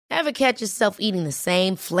Ever catch yourself eating the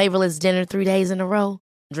same flavorless dinner 3 days in a row?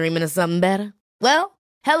 Dreaming of something better? Well,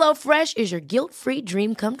 HelloFresh is your guilt-free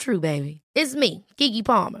dream come true, baby. It's me, Keke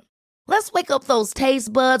Palmer. Let's wake up those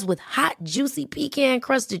taste buds with hot, juicy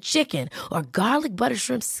pecan-crusted chicken or garlic butter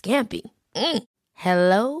shrimp scampi.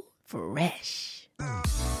 Hello Fresh.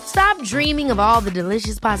 Stop dreaming of all the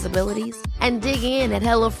delicious possibilities and dig in at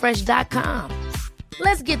HelloFresh.com.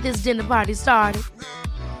 Let's get this dinner party started.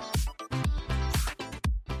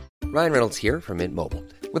 Ryan Reynolds here from Mint Mobile.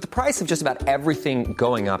 With the price of just about everything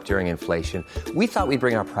going up during inflation, we thought we'd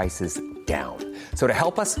bring our prices down. So to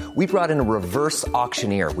help us, we brought in a reverse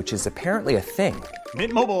auctioneer, which is apparently a thing.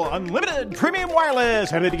 Mint Mobile Unlimited Premium Wireless.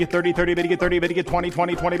 How to get 30, 30, bit to get 30, bit to get 20,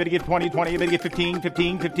 20, 20, bit to get 20, 20, bit to get 15,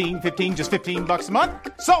 15, 15, 15, just $15 a month?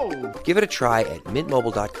 Sold! Give it a try at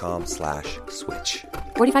mintmobile.com/switch.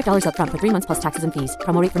 $45 up front for 3 months plus taxes and fees.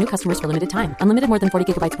 Promo rate for new customers for limited time. Unlimited more than 40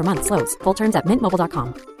 gigabytes per month. Slows full terms at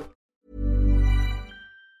mintmobile.com.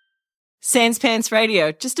 Sans Pants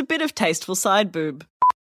Radio, just a bit of tasteful side boob.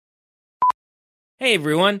 Hey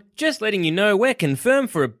everyone, just letting you know we're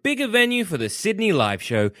confirmed for a bigger venue for the Sydney live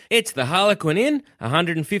show. It's the Harlequin Inn,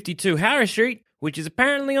 152 Harris Street, which is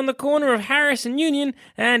apparently on the corner of Harris and Union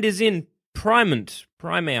and is in Primont?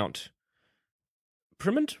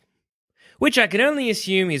 Which I can only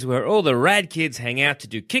assume is where all the rad kids hang out to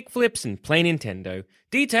do kickflips and play Nintendo.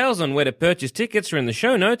 Details on where to purchase tickets are in the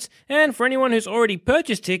show notes, and for anyone who's already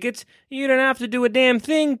purchased tickets, you don't have to do a damn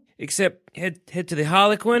thing except head to the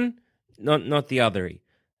Harlequin, not the othery.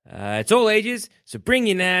 It's all ages, so bring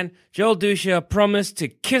your nan. Joel Dusha promised to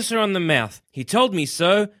kiss her on the mouth. He told me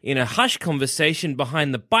so in a hushed conversation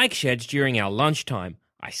behind the bike sheds during our lunchtime.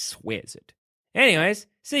 I swears it. Anyways,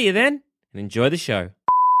 see you then, and enjoy the show.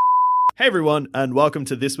 Hey everyone, and welcome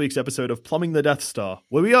to this week's episode of Plumbing the Death Star,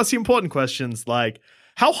 where we ask you important questions like,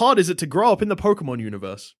 how hard is it to grow up in the Pokemon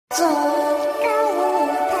universe?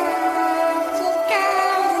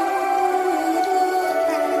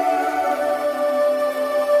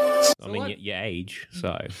 I mean, your age,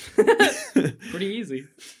 so. Pretty easy.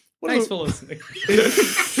 Thanks for listening.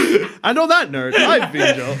 And on that note, I've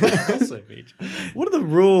been Joel. Also, Beach. What are the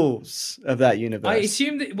rules of that universe? I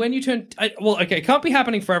assume that when you turn... it can't be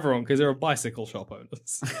happening for everyone because there are bicycle shop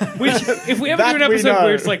owners. Which, if we ever do an episode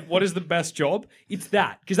where it's like, what is the best job? It's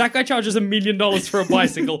that. Because that guy charges $1 million for a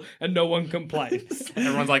bicycle and no one complains.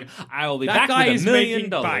 Everyone's like, I will be that back guy with is $1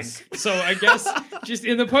 million. making bank. So I guess just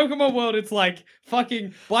in the Pokemon world, it's like,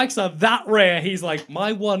 fucking bikes are that rare. He's like,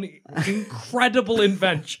 my one incredible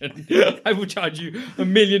invention. I will charge you $1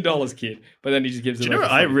 million, kid. But then he just gives it. Do you know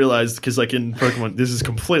what I realized? Because like in Pokemon, this is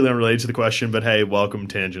completely unrelated to the question, but hey, welcome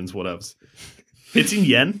tangents, whatevs. It's in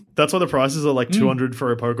yen. That's why the prices are like 200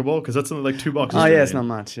 for a Pokeball, because that's only like $2. Oh yeah, it's not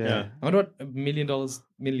much. Yeah. I wonder what $1 million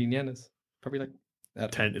yen is. Probably like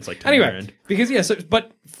 10. It's like 10 anyway, grand. because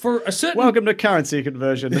but for a certain Welcome to currency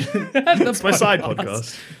conversion. That's my side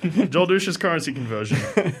podcast. Joel Dusha's currency conversion.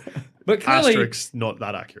 But clearly, Asterix, not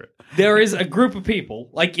that accurate. there is a group of people,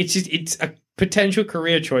 like it's a potential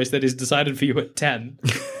career choice that is decided for you at 10,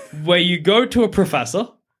 where you go to a professor,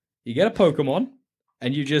 you get a Pokemon,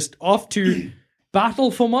 and you just off to battle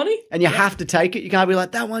for money. And you have to take it. You can't be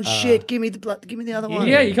like, that one's shit. Give me the other one.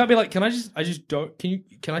 Yeah, you can't be like, I just don't.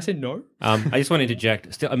 Can I say no? I just want to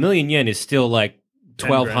interject. Still, $1 million yen is still like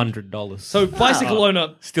 $1,200. So bicycle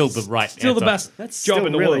owner, still the right still the answer. best That's job still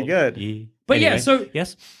in the really world. good. Yeah. But Anyway, yeah, so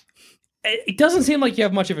yes. it doesn't seem like you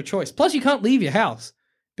have much of a choice. Plus, you can't leave your house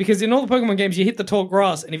because in all the Pokemon games, you hit the tall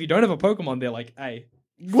grass, and if you don't have a Pokemon, they're like, "Hey,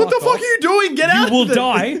 What the fuck are you doing? Get out! You will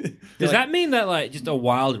die." Does that mean that like just a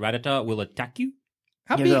wild Rattata will attack you?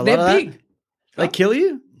 How Yeah, big? there's a lot They're of that. big. They kill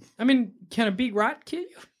you? I mean, can a big rat kill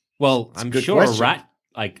you? Well, I'm good sure question. a rat,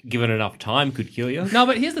 like given enough time, could kill you. No,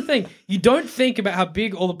 but here's the thing: you don't think about how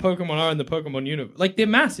big all the Pokemon are in the Pokemon universe. Like they're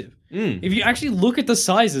massive. If you actually look at the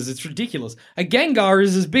sizes, it's ridiculous. A Gengar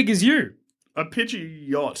is as big as you. A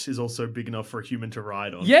Pidgeot is also big enough for a human to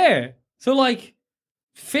ride on. Yeah. So like,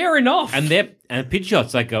 fair enough. And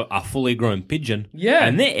Pidgeot's like a fully grown pigeon. Yeah.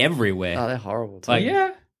 And they're everywhere. Oh, they're horrible. Too. Like,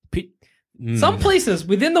 yeah. Some places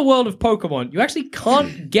within the world of Pokemon you actually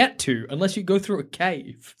can't get to unless you go through a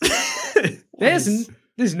cave.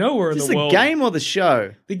 There's nowhere in Is the this world. the game or the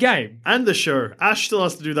show? The game. And the show. Ash still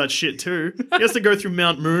has to do that shit too. He has to go through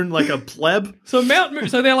Mount Moon like a pleb. So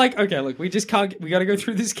so they're like, okay, look, we just can't. We got to go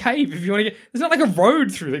through this cave if you want to get. There's not like a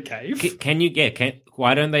road through the cave.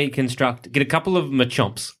 Why don't they get a couple of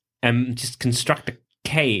Machops and just construct a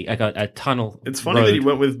cave, like a tunnel? It's funny road. that he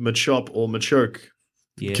went with Machop or Machoke.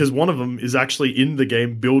 Yeah. Because one of them is actually in the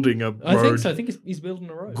game building a road. I think so. I think he's building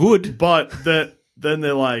a road. Good. But then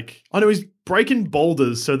they're like, oh no, he's breaking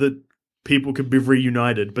boulders so that people could be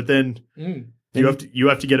reunited, but then you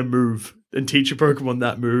have to get a move and teach your Pokemon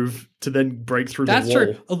that move to then break through That's the wall.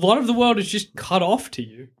 true. A lot of the world is just cut off to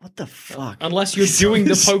you. What the fuck? Unless you're doing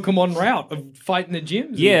the Pokemon route of fighting the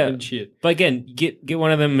gyms and shit. But again, get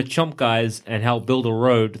one of them Machamp guys and help build a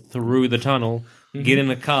road through the tunnel. Get in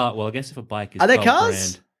a car. Well, I guess if a bike is Are there top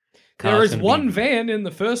cars? brand, There is gonna one be- van in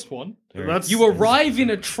the first one. That's- You arrive in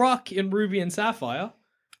a truck in Ruby and Sapphire,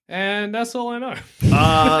 and that's all I know.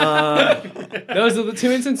 Those are the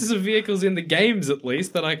two instances of vehicles in the games, at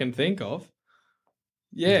least, that I can think of.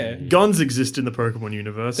 Yeah. Guns exist in the Pokemon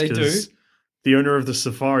universe. They do. 'cause the owner of the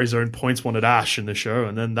Safari Zone points one at Ash in the show,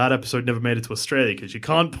 and then that episode never made it to Australia because you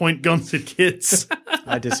can't point guns at kids.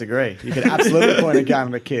 I disagree. You can absolutely point a gun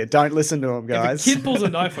at a kid. Don't listen to him, guys. If a kid pulls a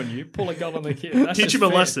knife on you, pull a gun on the kid. That's Teach just him a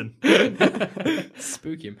fair. lesson.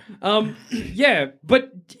 Spook him. Yeah,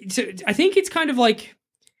 but so I think it's kind of like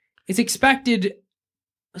it's expected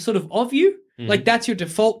sort of you. Like that's your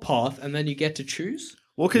default path, and then you get to choose.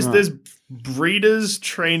 Well, because there's breeders,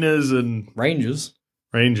 trainers, and Rangers.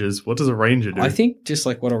 rangers. What does a ranger do? I think just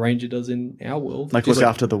like what a ranger does in our world. Like Just look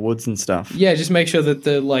after the woods and stuff. Yeah, just make sure that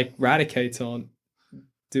the like Raticates aren't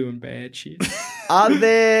doing bad shit. Are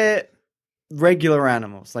there regular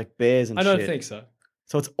animals like bears and I shit? don't think so.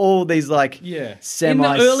 So it's all these like Yeah. semi.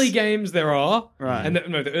 In the early games there are. Right. And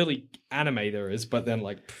the early anime there is, but then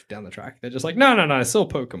like down the track they're just like, no, it's still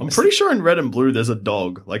Pokemon. I'm pretty sure in Red and Blue there's a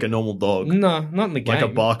dog, like a normal dog. No, not in the game. Like a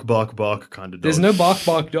bark, bark, bark kind of dog. There's no bark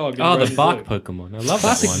dog. in Oh, Red the and bark Blue. Pokemon. I love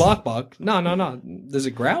Classic that one. bark. No. There's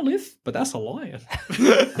a Growlithe, but that's a lion.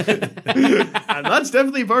 And that's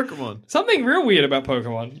definitely Pokemon. Something real weird about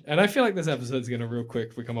Pokemon, and I feel like this episode's going to real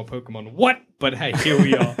quick become a Pokemon what? But hey, here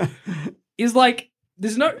we are. Is like,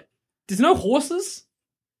 there's no horses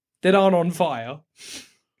that aren't on fire.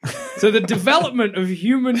 So the development of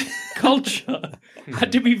human culture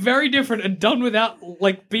had to be very different and done without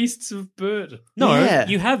like beasts of burden. No, Yeah.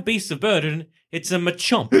 you have Beasts of Burden. It's a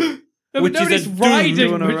Machamp. No, Which but is nobody's a dude riding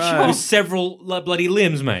doing a with ride. With Machamp. several bloody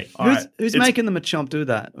limbs, mate. All right, Who's it's- making the Machamp do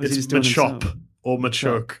that? Or is he It's just doing it Machop himself? or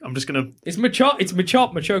Machoke. I'm just gonna. It's Machop,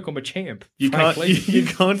 Machoke, or Machamp. You can't. frankly. You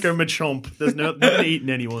can't go Machomp. There's nothing eating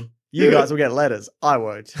anyone. You guys will get letters. I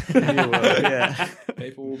won't. You will, yeah.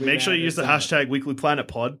 People will be Make sure mad you use the at hashtag Weekly Planet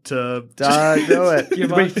Pod to Don't do it. Give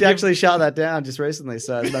We up- actually shut that down just recently,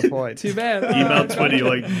 so there's no point. Too bad. email Twitter.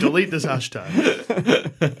 You're like, delete this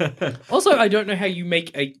hashtag. Also, I don't know how you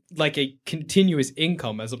make a continuous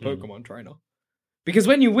income as a Pokemon trainer. Because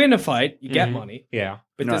when you win a fight, you get money, Yeah.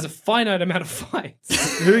 but No. there's a finite amount of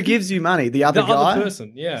fights. Who gives you money? The other The guy? other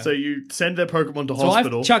person, yeah. So you send their Pokemon to So I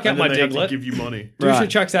hospital. chuck out and then my they have to Diglett. give you money. Dusha Right.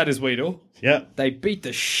 chucks out his Weedle. Yeah. They beat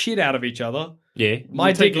the shit out of each other. Yeah. My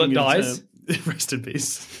You're taking Diglett your dies. turn. Rest in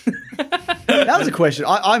peace. That was a question.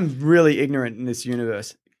 I'm really ignorant in this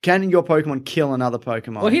universe. Can your Pokemon kill another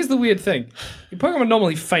Pokemon? Well, here's the weird thing. Your Pokemon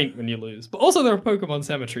normally faint when you lose, but also there are Pokemon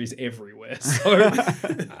cemeteries everywhere. So,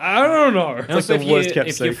 I don't know. And also, the worst kept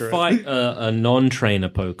if you secret. fight a non-trainer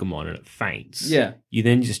Pokemon and it faints, Yeah. you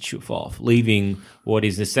then just chuff off, leaving what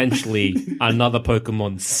is essentially another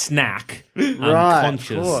Pokemon snack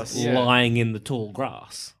unconscious, course. Yeah. lying in the tall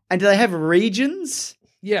grass. And do they have regions?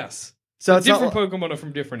 Yes. So it's Different not. Pokemon are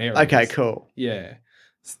from different areas. Okay, cool. Yeah.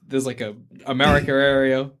 There's like a America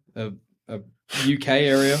area, a UK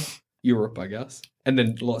area, Europe, I guess, and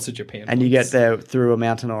then lots of Japan. And you get ones. there through a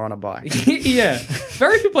mountain or on a bike. Yeah.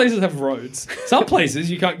 Very few places have roads. Some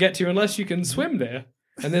places you can't get to unless you can swim there.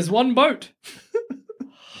 And there's one boat.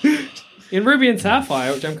 In Ruby and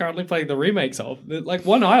Sapphire, which I'm currently playing the remakes of, like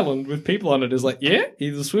one island with people on it is like, yeah,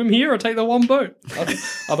 either swim here or take the one boat.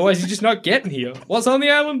 Otherwise, you're just not getting here. What's on the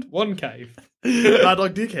island? One cave. Bad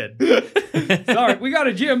luck, dickhead. Sorry, we got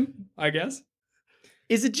a gym, I guess.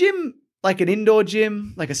 Is a gym like an indoor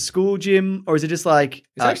gym, like a school gym, or is it just like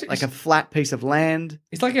It's actually- like a flat piece of land?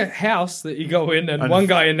 It's like a house that you go in, and one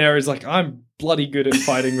guy in there is like, I'm bloody good at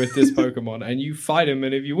fighting with this Pokemon. And you fight him,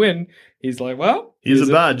 and if you win, he's like, well, Here's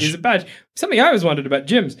a badge. Here's a badge. Something I always wondered about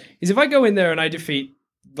gyms is if I go in there and I defeat,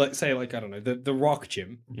 like, say, like, I don't know, the Rock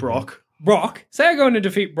gym. Brock. Brock. Say I go in and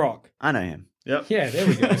defeat Brock. I know him. Yep. Yeah, there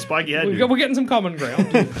we go. Spiky head. We're getting some common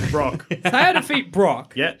ground. Brock. Say I defeat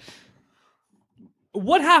Brock. Yeah.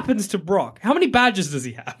 What happens to Brock? How many badges does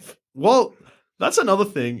he have? Well, that's another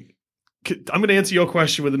thing. I'm going to answer your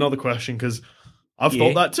question with another question because I've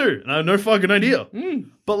thought that too, and I have no fucking idea.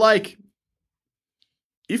 But like,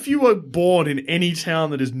 if you were born in any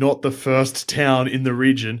town that is not the first town in the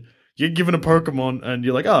region, you're given a Pokemon and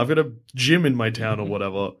you're like, oh, I've got a gym in my town or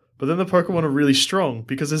whatever. But then the Pokemon are really strong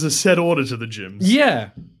because there's a set order to the gyms.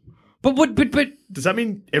 Yeah. But Does that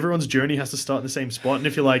mean everyone's journey has to start in the same spot? And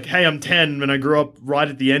if you're like, hey, I'm 10 and I grew up right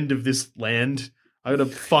at the end of this land, I gotta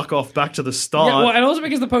fuck off back to the start. yeah, well, and also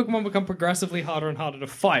because the Pokemon become progressively harder and harder to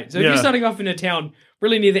fight. So if Yeah. you're starting off in a town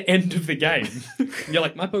really near the end of the game, and you're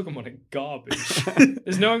like, my Pokemon are garbage.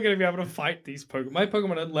 There's no one going to be able to fight these Pokemon. My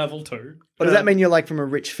Pokemon are level 2. But does that mean you're like from a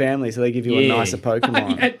rich family, so they give you a Yeah. nicer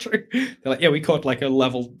Pokemon? Yeah, true. They're like, yeah, we caught like a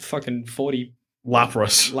level fucking 40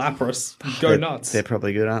 Lapras. Lapras. Go They're- nuts. They're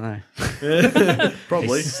probably good, aren't they?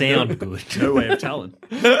 Probably. They sound good. No way of telling.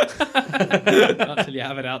 Not until you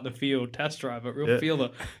have it out in the field, test drive it, real Yeah. feel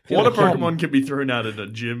the Water hum. Pokemon can be thrown out at a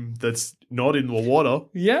gym that's not in the water.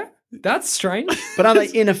 Yeah, that's strange. But are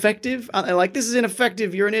they ineffective? Aren't they like, this is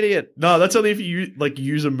ineffective, you're an idiot? No, that's only if you like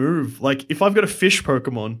use a move. Like if I've got a fish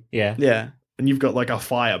Pokemon Yeah. Yeah. and you've got like a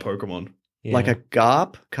fire Pokemon. Yeah. Like a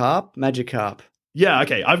Garp? Magikarp. Yeah,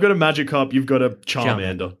 okay. I've got a Magikarp, you've got a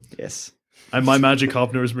Charmander. Yes. And my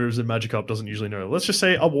Magikarp knows moves and Magikarp doesn't usually know. Let's just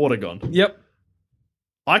say a Water Gun. Yep.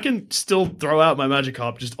 I can still throw out my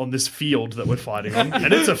Magikarp just on this field that we're fighting on,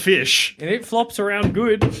 and it's a fish. And it flops around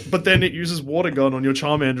good. But then it uses Water Gun on your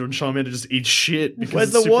Charmander, and Charmander just eats shit. Because Where's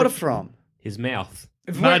it's the super- water from? His mouth.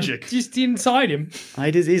 Magic. Just inside him. Oh,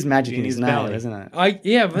 it is magic in In his his name, belly. isn't it?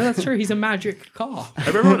 Yeah, but that's true. He's a magic car. I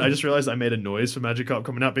remember when I just realized I made a noise for Magikarp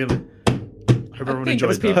coming out, being like, hope everyone think it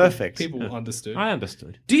was enjoyed that. Perfect. People understood. I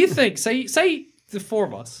understood. Do you think, say the four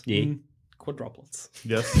of us, Yeah. quadruplets,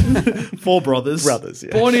 Yes. 4 brothers. Brothers, yeah.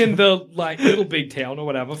 born in the like little big town or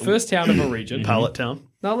whatever, first town of a region, Pallet Town.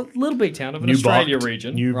 no, little big town of an New Australia Buck.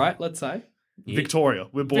 region, New- right? Let's say Victoria.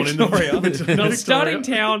 We're born Victoria, in the the starting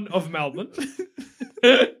town of Melbourne.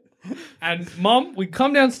 And Mum, we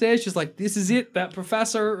come downstairs, she's like, "This is it. That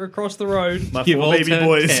professor across the road. My You've 4 all baby turned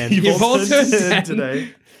boys. 10. You've all turned 10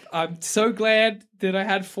 today. I'm so glad that I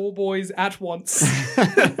had 4 boys at once.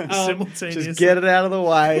 Simultaneously. Just get it out of the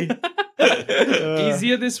way.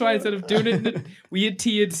 Easier this way instead of doing it in a weird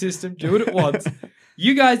tiered system. Do it at once.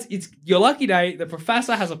 You guys, it's your lucky day. The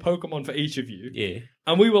professor has a Pokemon for each of you. Yeah.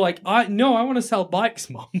 And we were like, I want to sell bikes,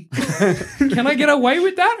 Mom. Can I get away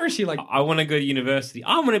with that? Or is she like, I want to go to university.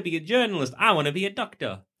 I want to be a journalist. I want to be a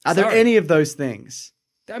doctor. Are there Sorry. any of those things?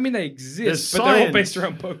 I mean, they exist, There's but they're all science. based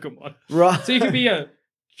around Pokemon. Right. So you can be a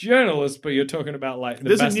journalist, but you're talking about like the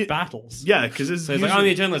There's a best new- battles. Yeah, because there's So it's like, I'm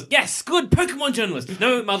a journalist. Yes, good Pokemon journalist.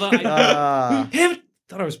 No, mother. Damn it.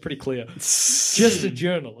 Thought I was pretty clear. Just a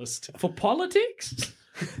journalist. For politics?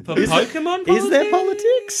 For Pokemon Is there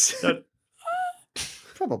politics? politics?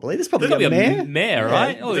 Probably. There's probably There's a mayor. mayor,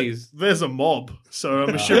 right? All these. There's a mob. So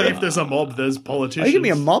I'm assuming if there's a mob, there's Oh, politicians. you can be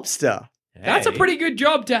a mobster. That's a Hey. pretty good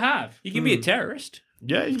job to have. You can be a terrorist.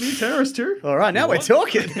 Yeah, you can be a terrorist too. All right, now we're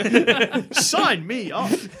talking. Sign me up.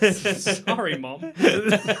 Sorry, Mom.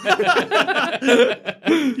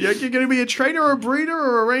 Yeah, you're going to be a trainer or a breeder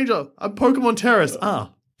or a ranger. I'm Pokemon terrorist. I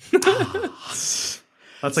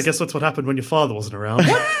guess that's what happened when your father wasn't around.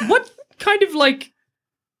 What kind of like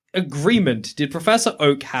agreement did Professor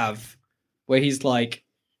Oak have where he's like,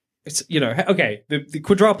 it's, okay, the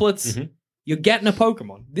quadruplets, you're getting a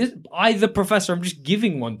Pokemon. The professor, I'm just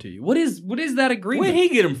giving one to you. What is that agreement? Where'd he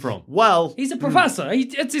get him from? Well, He's a professor.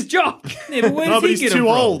 It's his job. Yeah, but where no, does but he he's get him too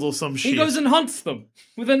from? old or some shit. He goes and hunts them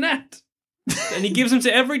with a net. And he gives them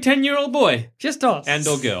to every 10-year-old boy Just us. and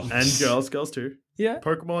or girl. And girls too. Yeah.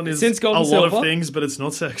 Pokemon is Since Gold a and lot of Silver. things, but it's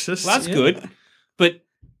not sexist. Well, that's good. But,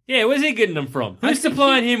 yeah, where's he getting them from? Who's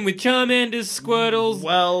supplying him with Charmanders, Squirtles,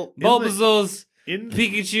 well, Bulbasaurs, in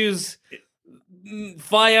Pikachus,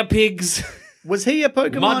 Fire Pigs? Was he a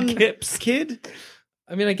Pokemon Mudkips. kid?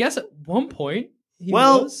 I mean, I guess at one point he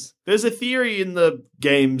well, was. there's a theory in the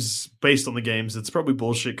games, based on the games, it's probably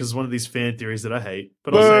bullshit because it's one of these fan theories that I hate,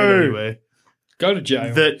 but I'll say it Boo. anyway. Go to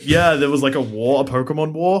jail. That, yeah, there was like a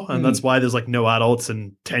Pokemon war, and that's why there's like no adults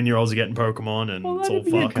and 10-year-olds are getting Pokemon, and it's all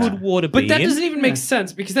fucked. Good water But that being. doesn't even make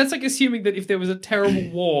sense because that's like assuming that if there was a terrible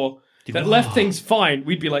war that left things fine,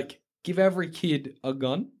 we'd be like, give every kid a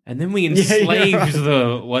gun. And then we Yeah, enslaved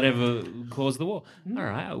the whatever caused the war. All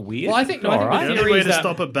right, weird. Well, I think the The theory only way is to that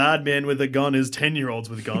stop a bad man with a gun is 10-year-olds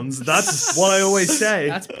with guns. That's what I always say.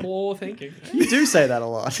 that's poor thinking. You do say that a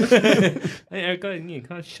lot. Hey,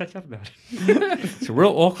 can't shut up about it. It's a real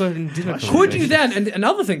awkward and difficult. Could you then? And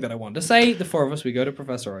another thing that I want to say: the four of us, we go to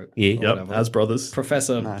Professor Oak. Yeah. or Yep, whatever. as brothers.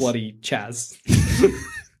 Professor Nice. Bloody Chaz,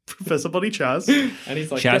 Professor Buddy Chaz. and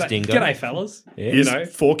he's like, Chaz "G'day, Dingo." g'day, fellas." Yeah. Here's know.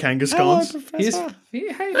 4 Kangaskhan's. Here's Professor.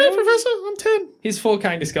 hey, Hey, Professor, I'm 10. here's 4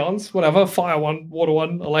 Kangaskhan's, whatever, fire one, water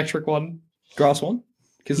one, electric one, grass one,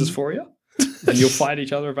 because there's 4 of you. and you'll fight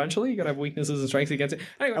each other eventually. You gotta have weaknesses and strengths against it.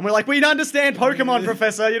 Anyway, And we're like, we understand Pokemon,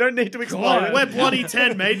 Professor. You don't need to explain it. We're bloody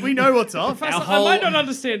 10, mate. We know what's up. Professor, I might not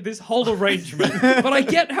understand this whole arrangement, but I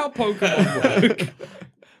get how Pokemon work.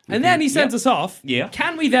 And then he sends us off. Yeah.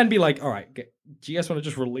 Can we then be like, all right, do you guys want to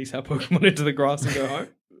just release our Pokemon into the grass and go home?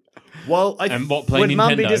 Well, And what playing Would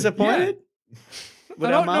Mum be Nintendo? disappointed? I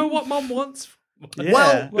don't know what Mum wants.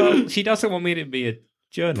 Yeah. Well, she doesn't want me to be a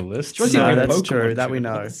journalist. She wants you to No, be a that's Pokemon true. That we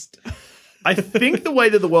know. journalist. I think the way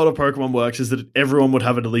that the world of Pokemon works is that everyone would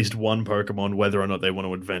have at least one Pokemon, whether or not they want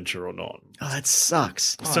to adventure or not. Oh, that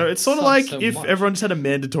sucks. So it's sort of sucks like so if much. everyone just had a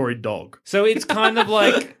mandatory dog. So it's kind of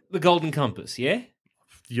like the Golden Compass, yeah?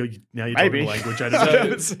 Now you're Maybe. talking language. I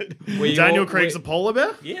don't know. Were you Daniel all- Craig's a polar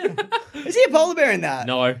bear? Yeah. Is he a polar bear in that?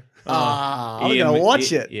 No. Ah, I'm going to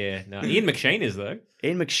watch it. Yeah, no. Ian McShane is, though.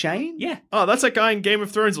 Ian McShane? Yeah. Oh, that's that guy in Game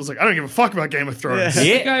of Thrones. I was like, I don't give a fuck about Game of Thrones.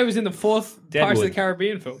 Yeah. The guy who was in the fourth Pirates of the Deadwood.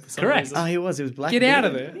 Caribbean film. For some Correct. reason. Oh, he was. He was black. Get out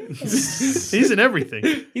of there. He's in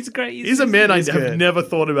everything. He's great. He's a man I He's have good. never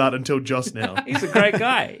thought about until just now. He's a great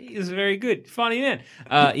guy. He's very good. Funny man.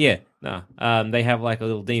 Yeah. No. They have like a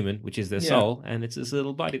little demon, which is their Yeah. soul, and it's this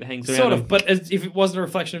little buddy that hangs around. Sort of, them. but if it wasn't a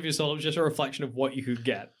reflection of your soul, it was just a reflection of what you could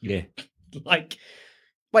get. Yeah. Like,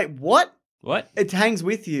 Wait, what? What? It hangs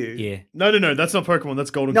with you. Yeah. No, that's not Pokemon. That's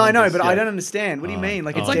Golden No, I know, Compass, but yeah. I don't understand. What do you mean?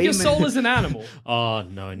 Like, it's it's like your demon- soul is an animal. Oh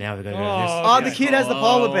no! Now we're going to go Oh, to this. Oh, the kid has the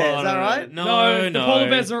polar bear. Is that right? No, the polar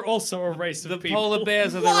bears are also a race of The people. polar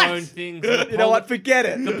bears are What? their own things. The You know what? Forget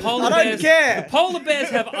it. The polar I don't bears, care. The polar bears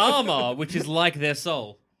have armor, which is like their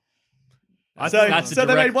soul. So, That's a so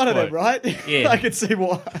they made direct one of them, quote. right? Yeah. I can see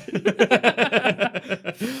why.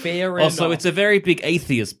 Fair Also, enough. it's a very big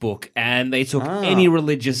atheist book, and they took any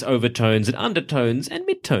religious overtones and undertones and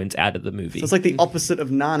midtones out of the movie. So it's like the opposite of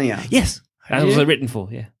Narnia. yes, that was written for.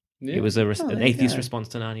 Yeah, Yeah. it was there an you atheist go. response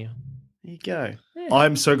to Narnia. There you go.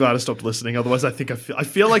 I'm so glad I stopped listening. Otherwise, I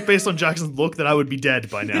feel like based on Jackson's look that I would be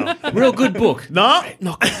dead by now. Real good book. Nah.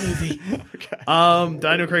 Not good movie.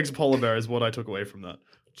 Daniel Craig's polar bear is what I took away from that.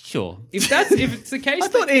 Sure, if it's the case, I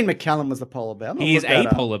thought Ian McCallum was the polar bear. I'm not he is looking a that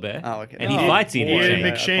up. polar bear. Oh, okay. and he Oh, fights Ian Ian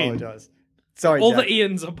McShane. McShane. I apologize. Sorry, all Jack. the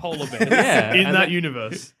Ians are polar bears. Yeah, In and that the-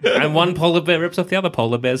 universe. and one polar bear rips off the other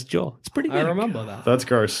polar bear's jaw. It's pretty good. I remember that. That's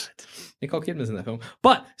gross. Nicole Kidman's in that film.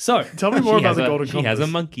 But so Tell me more She about has the a- Golden She Compass. has a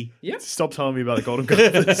monkey. Stop telling me about the Golden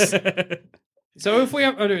Compass. if we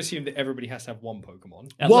have to assume that everybody has to have one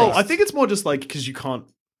Pokemon. Well, least. I think it's more just like because you can't.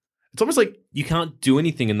 It's almost like You can't do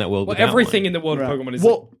anything in that world. Well, without everything one. in the world Right. of Pokemon is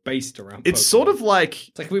Well, like, based around. it's Pokemon. sort of like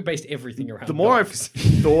It's like we based everything around. the more dogs. I've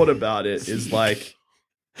thought about it is like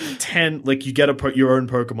 10. Like you get your own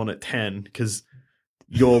Pokemon at 10 because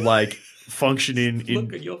you're like functioning Look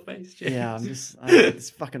at in. your face, James. Yeah, I'm just this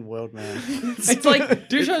fucking world, man. It's like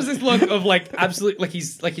Dude has this look of like absolute like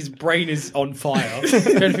his brain is on fire trying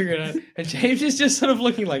to figure it out, and James is just sort of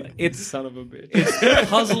looking like it's son of a bitch. It's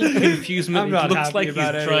puzzled confusement. I'm not It looks happy like he's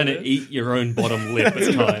about any trying of to this. eat your own bottom lip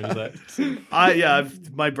at times.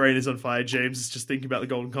 My brain is on fire. James is just thinking about the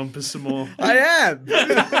Golden Compass some more. I am.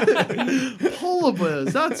 Polar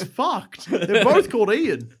bears, that's fucked. They're both called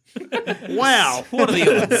Ian. Wow. What are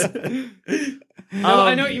the odds? No,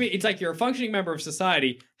 I know what you mean. It's like you're a functioning member of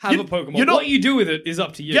society. Have a Pokemon. you're not- What you do with it is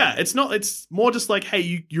up to you. Yeah, it's not. It's more just like,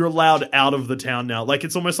 hey, you're allowed out of the town now. Like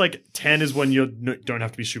it's almost like 10 is when you don't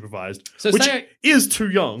have to be supervised, So which say is too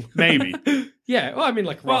young, maybe. Yeah. Well, I mean,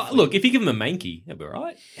 like, Well, roughly. look, if you give him a Mankey, that'd be all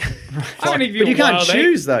right. I mean, if But you can't wild, eh?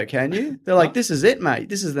 choose though, can you? They're like, this is it, mate.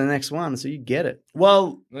 This is the next one, so you get it.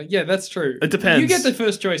 Well, Like, yeah, that's true. It depends. You get the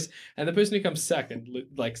first choice, and the person who comes second,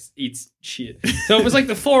 like, eats shit. So it was like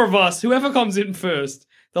the four of us. Whoever comes in first,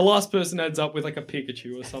 the last person ends up with like a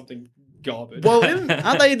Pikachu or something garbage. well,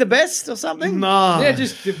 Aren't they the best or something? nah. they're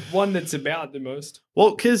just the one that's about the most.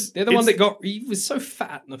 Well, because They're the one that he was so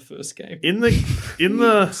fat in the first game. in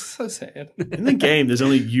the So sad. in the game, there's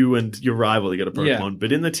only you and your rival that get a Pokemon. Yeah.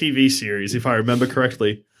 But in the TV series, if I remember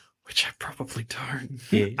correctly, which I probably don't,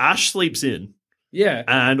 Ash sleeps in, Yeah.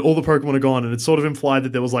 and all the Pokemon are gone, and it's sort of implied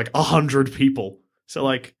that there was like 100 people. So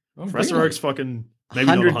like, Professor really? Oak's fucking maybe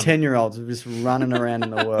not 100. 110-year-olds are just running around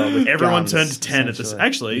in the world. With Everyone guns, turned 10 at this. essentially.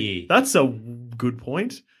 Actually, Yeah. that's a good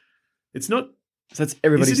point. It's not. So that's Is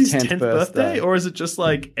everybody's it his 10th 10th birthday. or is it just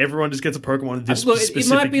like everyone just gets a Pokemon in this Look, it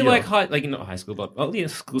specific might be year? like not high school, but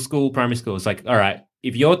school, primary school. It's like, all right,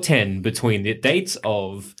 if you're 10 between the dates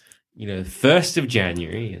of 1st of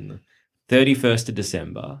January and the 31st of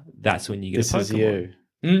December, that's when you get This a Pokemon. is you.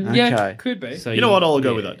 Yeah, Okay. could be. So You know what? I'll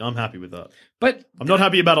go with that. I'm happy with that. But I'm not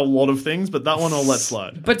happy about a lot of things, but that one I'll let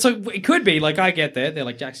slide. so it could be like I get there. They're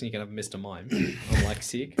like, Jackson, you can have Mr. Mime. I'm like,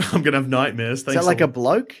 sick. I'm gonna have nightmares. Is Thanks that like a lot.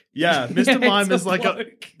 bloke? Yeah, Mr. Yeah, Mime it's is like a.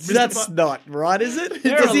 bloke. Mr. That's Mi- not right, is it?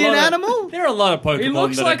 There are Is he a an lot of- animal? There are a lot of Pokemon He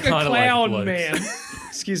looks that like are a kind of clown like man.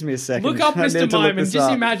 Excuse me a second. Look up I need Mr. to look Mime and this just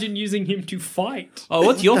up. imagine using him to fight. Oh,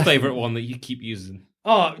 what's your favorite one that you keep using?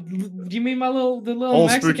 Oh, do you mean the little Old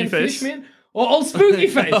Mexican spooky face? fish man? Or old spooky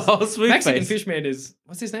face? Old spooky Mexican face. fish man is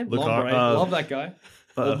what's his name? Lucar- Lombre. Love that guy.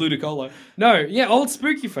 Old uh, Ludicolo. No, yeah, old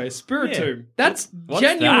spooky face, Spiritomb. Yeah. That's What's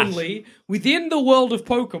genuinely within the world of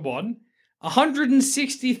Pokemon.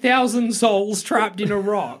 160,000 souls trapped in a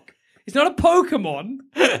rock. It's not a Pokemon.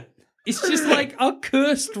 It's just like a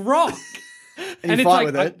cursed rock. And you it's fight like,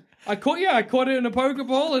 with it. I caught it in a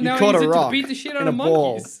Pokeball, and You now I caught use a it to rock beat the shit out in of a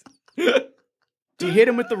ball. monkeys. Do you hit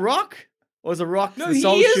him with the rock? Or is the rock No, the he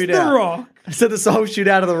soul is shoot the out? rock. So the soul shoot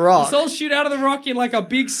out of the rock. Souls shoot out of the rock in like a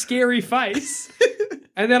big scary face,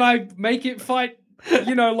 and then I make it fight,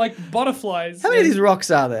 like butterflies. How many of these rocks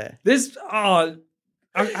are there? There's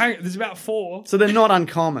there's about 4. So they're not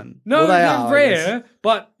uncommon. No, Well, they they're are, I guess. rare,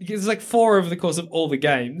 but there's like 4 over the course of all the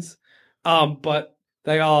games. But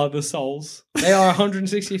they are the souls. They are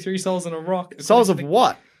 163 souls in a rock. Souls of according to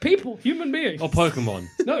what? people, human beings. Or Pokemon?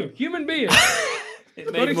 No, human beings. It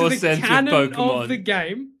According made to more the sense with canon Pokemon. of the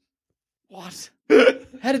game. What?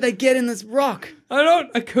 How did they get in this rock? I don't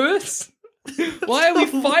a curse. Why are we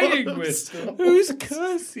fighting with them? Who's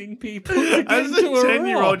cursing people to get As a into a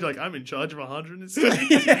 10-year-old, rock? you're like, I'm in charge of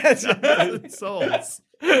 160,000 souls.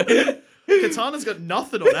 Katana's got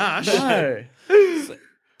nothing on Ash. No.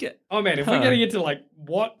 Oh man, if we're getting into like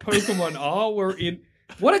what Pokemon are, we're in.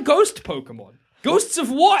 What are ghost Pokemon? Ghosts of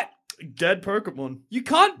what? Dead Pokemon. You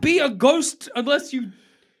can't be a ghost unless you,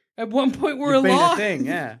 at one point, were You've been alive. a thing,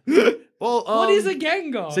 yeah. Well, What is a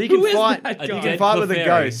Gengar? So you can Who is fight. that A guy? You dead can fight with a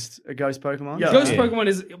Clefairy. ghost Pokemon. Yeah. Ghost Yeah.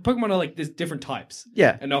 Pokemon are like there's different types.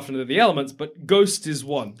 Yeah. And often they're the elements, but Ghost is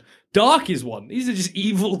one. Dark is one. These are just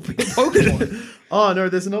evil Pokemon. Oh, no,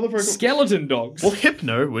 there's another Pokemon. Skeleton dogs. Well,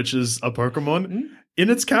 Hypno, which is a Pokemon, in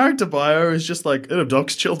its character bio is just like, it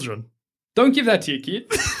adopts children. Don't give that to your kid.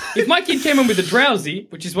 If my kid came in with a Drowsy,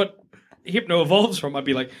 which is what Hypno evolves from, I'd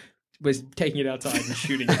be like, we're taking it outside and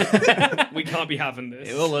shooting it. We can't be having this.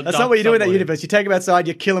 That's not what you do in that universe. You take him outside,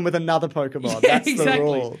 you kill him with another Pokemon. That's exactly. the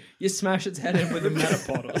rule. You smash its head in with a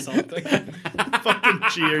Metapod or something. Fucking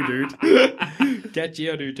Geodude. Get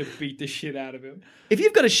Geodude to beat the shit out of him. If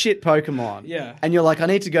you've got a shit Pokemon, Yeah. and you're like, I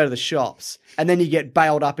need to go to the shops, and then you get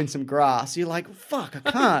bailed up in some grass, you're like, fuck,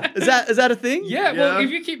 I can't. Is that a thing? Yeah, well, Yeah.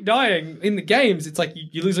 if you keep dying in the games, it's like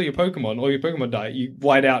you lose all your Pokemon die, you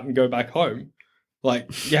white out and go back home.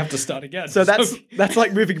 Like, you have to start again. So that's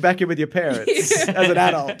like moving back in with your parents Yeah. as an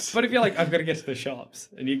adult. But if you're like, I've got to get to the shops,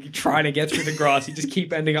 and you're trying to get through the grass, you just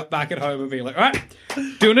keep ending up back at home and being like, all right,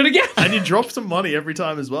 doing it again. And you drop some money every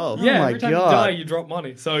time as well. Yeah, my every time God. you die, you drop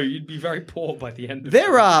money. So you'd be very poor by the end of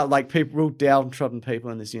There it. are like people, real downtrodden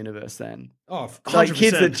people in this universe then. Oh, Like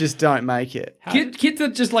kids 100%. that just don't make it. kids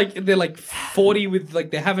that just like, they're like 40 with,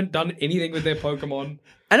 like, they haven't done anything with their Pokemon.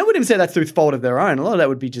 And I wouldn't even say that's through fault of their own. A lot of that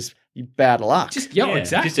would be just bad luck. Just, Yeah,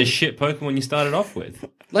 exactly. Just a shit Pokemon you started off with.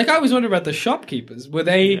 Like, I was wondering about the shopkeepers. Were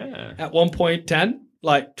they Yeah. at 1.10,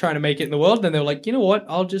 like, trying to make it in the world? Then they were like, you know what?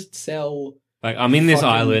 I'll just sell. Like, I'm in this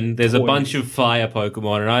Fucking island, there's a toys. bunch of fire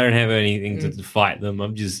Pokemon, and I don't have anything to fight them.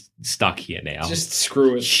 I'm just stuck here now. Just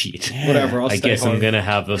screw it. shit. Whatever, I'll I stay guess home. I'm going to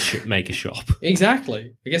have make a shop.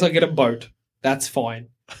 Exactly. I guess I'll get a boat. That's fine.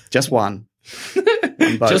 Just one.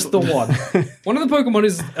 boat. Just the one. One of the Pokemon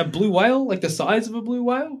is a blue whale, like the size of a blue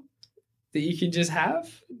whale, that you can just have.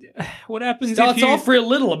 What happens Starts if you... off real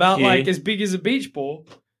little, about Yeah. like as big as a beach ball.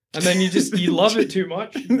 And then you love it too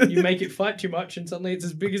much. You make it fight too much, and suddenly it's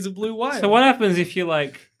as big as a blue whale. So what happens if you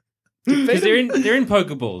like... Because they're in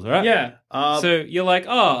Pokeballs, right? Yeah. So you're like,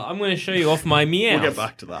 oh, I'm going to show you off my Meowth. We'll get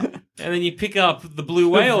back to that. And then you pick up the blue The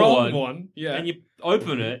whale wrong one, Yeah. and you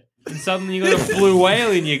open it, and suddenly you got a blue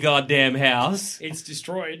whale in your goddamn house. It's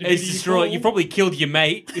destroyed. It's destroyed. You probably killed your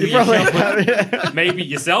mate. You probably Maybe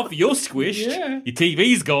yourself. You're squished. Yeah. Your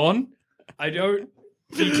TV's gone. I don't.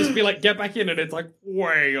 You just be like, get back in, and it's like,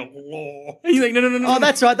 whale law. And you're like, no. Oh,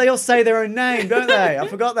 that's right. They all say their own name, don't they? I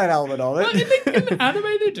forgot that element of Well, in it. the anime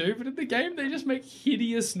they do, but in the game they just make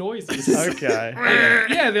hideous noises. Okay.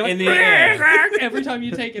 Yeah, they're like In the air. every time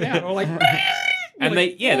you take it out, or like. And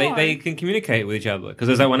like, they why? can communicate with each other because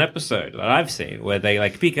there's that one episode that I've seen where they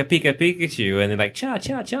like Pika Pikachu and they're like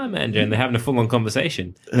Charmander and they're having a full on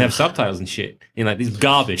conversation and they have subtitles and shit in like this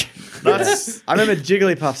garbage. That's I remember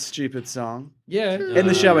Jigglypuff's stupid song. Yeah. In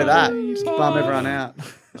the show with that. Just bum everyone out.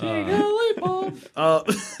 Jigglypuff.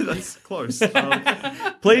 That's close.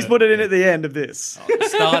 Please put it in at the end of this.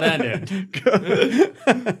 Start and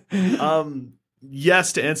end.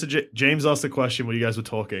 Yes, to answer James asked the question when you guys were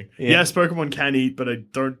talking. Yeah. Yes, Pokemon can eat, but I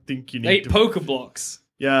don't think you need 8 to. Pokeblocks.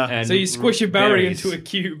 Yeah. And So you squish your berry berries. into a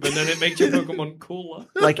cube, and then it makes your Pokemon cooler.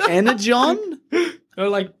 Like Energon? Or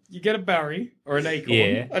like you get a berry or an acorn.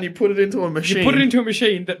 Yeah. And you put it into a machine. You put it into a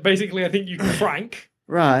machine that basically I think you crank.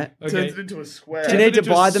 Right. Okay. Turns it into a square. Do you need to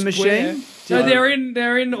Into a buy the square. machine? No,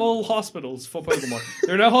 they're in all hospitals for Pokemon.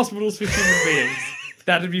 There are no hospitals for human beings.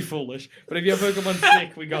 That'd be foolish. But if your Pokemon's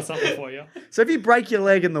sick, we got something for you. So if you break your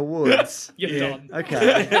leg in the woods, You're done.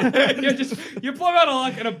 okay. you plumb out of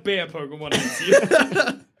luck and a bear Pokemon hits you.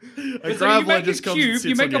 A So you Graveler make a just comes and cube, sits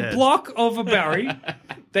you make on a your head. block of a berry,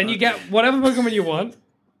 then you get whatever Pokemon you want,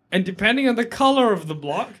 and depending on the color of the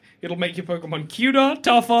block, it'll make your Pokemon cuter,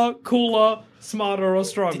 tougher, cooler, smarter, or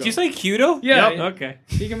stronger. Did you say cuter? Yeah. Yep. Okay.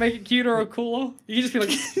 You can make it cuter or cooler. You can just be like,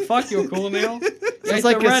 fuck, you're cooler now. Yeah, It's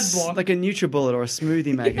like the a, red block. like a NutriBullet or a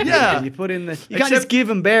smoothie maker. Yeah. And you put in the... You can't Except- just give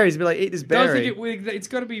them berries and be like, eat this Don't berry. think it's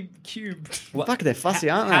got to be cubed. Fuck, they're fussy,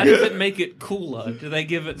 aren't How they? does it make it cooler? Do they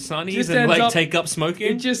give it sunnies Just and ends like up- take up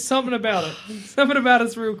smoking? It's just something about it. Something about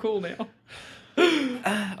it's real cool now.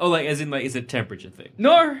 Oh, like as in like is it a temperature thing?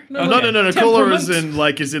 No. No, Cooler is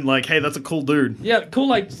Temperament. in like, hey, that's a cool dude. Yeah, cool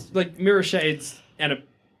like mirror shades and a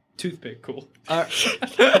toothpick. Cool.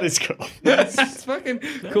 That is cool. It's fucking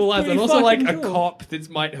cool as, and pretty also like a fucking cool. cop that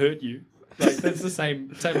might hurt you. Like that's the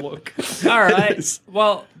same look. All right.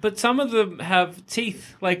 Well, but some of them have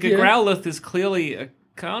teeth. Like a Yeah. Growlithe is clearly a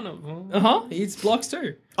carnivore. He eats blocks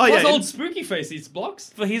too. Oh, Plus yeah, old it- Spooky Face eats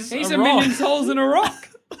blocks. But he's a a rock. million souls in a rock.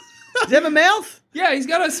 Does he have a mouth? Yeah, he's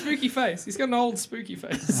got a spooky face. He's got an old spooky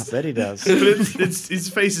face. I bet he does. But it's his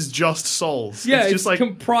face is just souls. Yeah, it's just like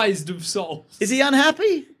comprised of souls. Is he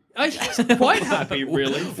unhappy? I'm quite happy,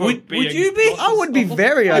 really. For Would being you be? I would be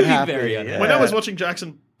very I'd be unhappy. very unhappy. when I was watching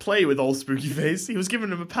Jackson play with old Spooky Face, he was giving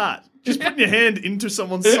him a pat. Just putting your hand into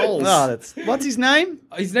someone's souls. Oh, that's... What's his name?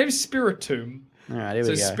 His name's Spiritomb. All right, here So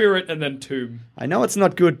we go. spirit and then tomb. I know it's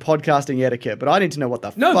not good podcasting etiquette, but I need to know what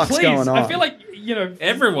the No, fuck's please. going on. I feel like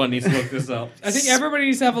Everyone needs to look this up. I think everybody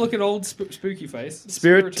needs to have a look at old spooky face.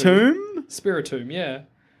 Spiritomb? Spiritomb, yeah.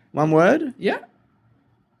 One word? Yeah.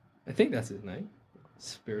 I think that's his name.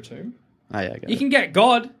 Spiritomb. Oh, yeah, I got You it. can get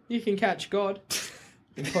God. You can catch God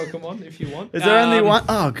in Pokemon if you want. Is there only one?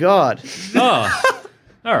 Oh, God. Oh,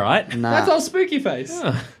 all right. Nah. That's old spooky face.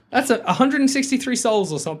 That's 163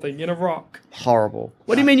 souls or something in a rock. Horrible.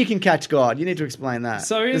 What do you mean you can catch God? You need to explain that.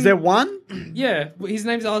 So Is in- there one? Yeah, his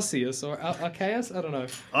name's Arceus or Arceus. I don't know.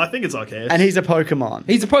 I think it's okay. And he's a Pokemon.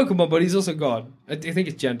 He's a Pokemon, but he's also God. I think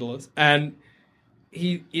it's genderless, and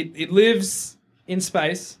it lives in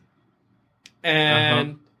space.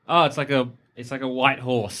 And Oh, it's like a white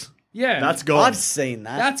horse. yeah, That's God. I've seen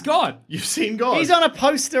that. that's God. You've seen God. He's on a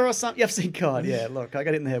poster or something. Yeah, I've seen God. Yeah, look, I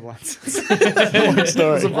got it in the head once. Long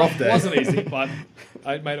story. It's a rough It day. wasn't easy, but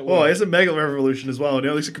I made it work. Oh, it's a Mega Revolution as well. And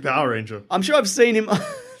he looks like a Power Ranger. I'm sure I've seen him.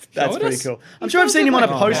 That's Show pretty us. cool. I'm sure I've seen him on a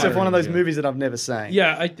Oh, poster yeah. for one of those movies that I've never seen.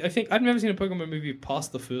 Yeah, I think I've never seen a Pokemon movie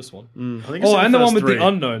past the first one. I think it's Oh, in and the first one with three. the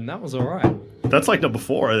unknown. That was alright. I That's like number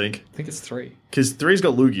 4, I think. think it's 3. Because 3's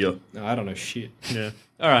got Lugia. No, I don't know shit. Yeah.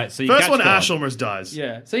 All right. So you First catch one, God. Ash almost dies.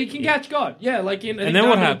 Yeah, so you can catch God. Yeah, like in And then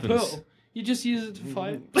what Diamond and happens? Pearl. You just use it to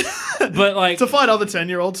fight. But like, To fight other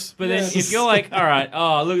 10-year-olds. but then Yeah. if you're like, all right,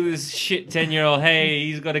 oh look at this shit 10-year-old. Hey,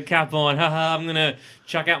 he's got a cap on. Haha, I'm gonna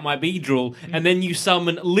chuck out my Beedrill, and then you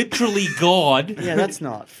summon literally God, Yeah, that's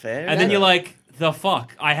not fair. and then you're like, the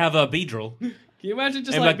fuck, I have a Beedrill. Can you imagine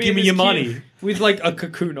just And like like, being give me this your kid money. with like a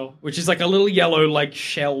Kakuna, which is like a little yellow like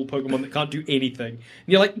shell Pokemon that can't do anything. And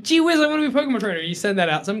you're like, gee whiz, I want to be a Pokemon trainer. You send that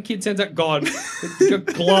out. Some kid sends out God with got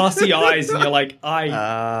glassy eyes, and you're like,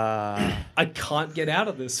 I can't get out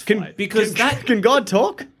of this fight. Because that Can God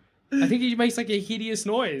talk? I think he makes like a hideous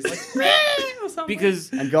noise, like or something. because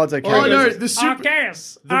And God's okay. Oh, no, with it. the super...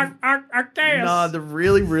 Arceus, Arceus. Nah, the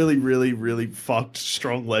really, really, really, really fucked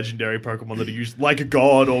strong legendary Pokemon that are used, like a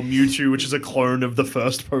God or Mewtwo, which is a clone of the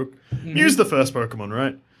first Mew's the first Pokemon,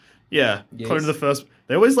 right? Yeah, clone of the first.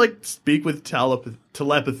 They always like speak with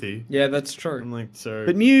telepathy. Yeah, that's true. I'm like, so.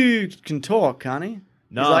 But Mew can talk, can't he?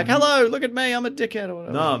 No. He's like, hello, look at me, I'm a dickhead or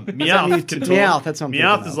whatever. No, Meowth can talk. Meowth, that's what I'm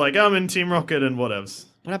Meowth thinking is of. like, I'm in Team Rocket and whatevs.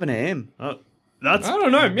 What happened to him? That's I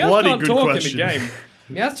don't know. a Meowth bloody can't good talk question. in the game.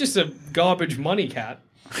 Meowth's just a garbage money cat.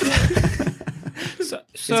 so,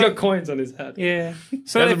 He's got coins on his head. yeah. He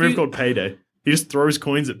So has a if move you- called Payday. He just throws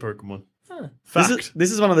coins at Pokemon. Fact.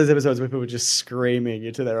 This is one of those episodes where people are just screaming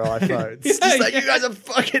into their iPhones. Just like, you guys are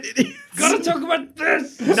fucking idiots. Gotta talk about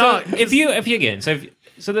this. No, if you again, so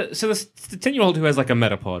So the 10-year-old who has like a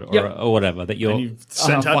Metapod or whatever that you're you've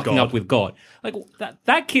sent out fucking God. up with God. Like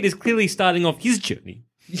that kid is clearly starting off his journey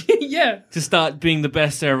Yeah. to start being the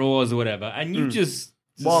best there ever was or whatever, and you just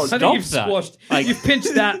I think stop you've that. squashed. Like, You've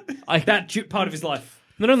pinched that part of his life.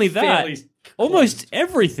 not only that, fairly almost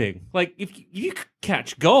everything. Like if you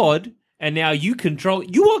catch God and now you control,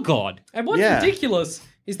 you are God. And what's Yeah. ridiculous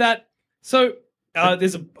is that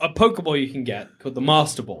there's a Pokeball you can get called the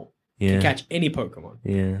Master Ball. You Yeah. can catch any Pokemon,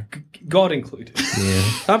 Yeah. God included. Yeah.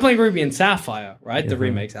 I'm playing Ruby and Sapphire, right? The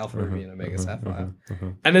remakes, Alpha Ruby and Omega Sapphire.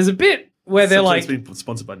 And there's a bit where they're like, It's been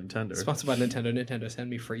sponsored by Nintendo. sponsored by Nintendo. Nintendo, send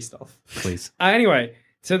me free stuff. Please. Anyway,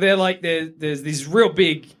 so they're like, there's these real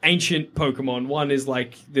big ancient Pokemon. One is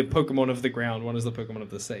like the Pokemon of the ground. One is the Pokemon of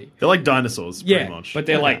the sea. They're like dinosaurs, Yeah, pretty much. but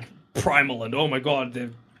they're like primal and oh my god,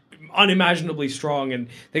 they're unimaginably strong and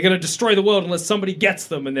they're going to destroy the world unless somebody gets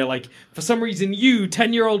them. And they're like, for some reason, you,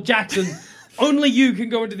 10-year-old Jackson, only you can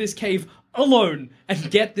go into this cave alone and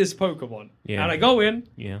get this Pokemon. Yeah. And I go in,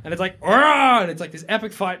 Yeah. and it's like, "Arrgh!" and it's like this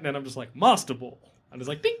epic fight, and then I'm just like, Master Ball. And it's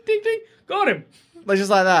like, ding, ding, ding, got him. Like just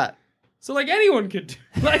like that. So like anyone could do.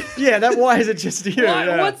 Like, Yeah, why is it just you?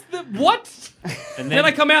 Yeah. what's the what? And Then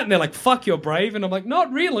I come out and they're like, "Fuck, you're brave," and I'm like,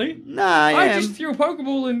 "Not really. Nah, I I am. just threw a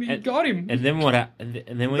Pokeball and got him." And then what? And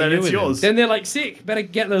then what Then do you do it's with yours. Then they're like, "Sick, better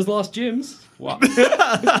get those lost gyms." What?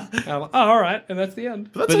 And I'm like, "Oh, all right," and that's the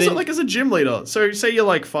end. But that's But also then- like as a gym leader. So say you're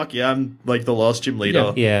like, fuck yeah, I'm like the last gym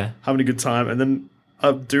leader. Yeah. Having a good time. And then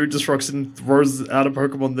a dude just rocks and throws out a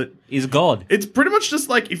Pokemon that... Is God. It's pretty much just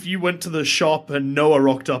like if you went to the shop and Noah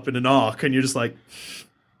rocked up in an Ark and you're just like,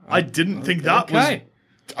 I didn't think that Okay.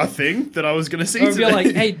 was a thing that I was going to see Or if today. you're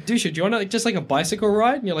like, "Hey, Dusha, do you want to just like a bicycle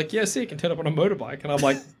ride?" And you're like, "Yeah, sick," and turn up on a motorbike. And I'm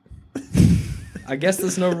like, I guess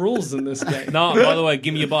there's no rules in this game. No, by the way,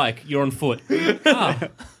 give me your bike. You're on foot. Ah.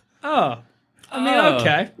 Oh, I mean, Oh.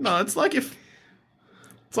 okay. No, it's like if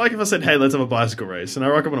I said, hey, let's have a bicycle race, and I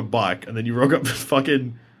rock up on a bike, and then you rock up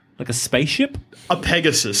fucking Like a spaceship? a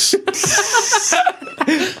Pegasus.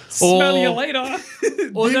 Smell you later.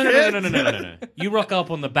 Or no. You rock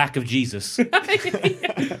up on the back of Jesus.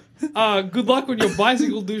 Good luck on your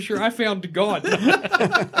bicycle, Dusha. I found God.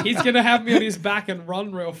 He's gonna have me on his back and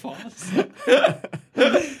run real fast.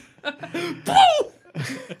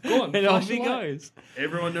 Go on, And off flash he your light. goes.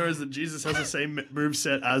 Everyone knows that Jesus has the same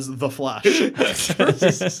moveset as the Flash.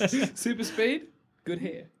 Super speed, good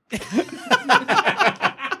hair.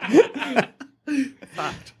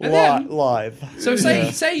 Live. So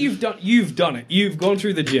say you've done it. You've gone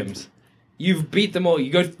through the gyms. You've beat them all.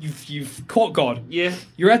 You've caught God. Yeah.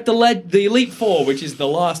 You're at the Elite Four, which is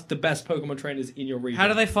the best Pokemon trainers in your region. How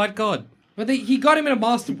do they fight God? But he got him in a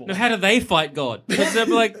Master Ball. No, how do they fight God? Because they're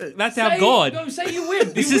like, that's our Say- God. No, say you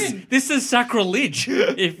win. This you is win. this is sacrilege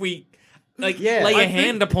if we lay I a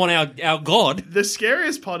hand upon our God. The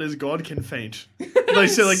scariest part is God can faint. They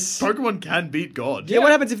say like Pokemon can beat God. Yeah,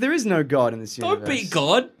 what happens if there is no God in this universe? Don't beat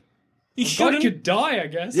God. You God shouldn't. could die, I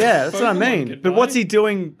guess. Yeah, that's what I Pokemon mean. could But die. what's he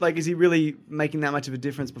doing? Like, is he really making that much of a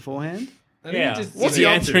difference beforehand? I think Yeah. He just, What's Is he he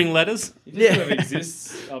up to? answering letters? he just sort of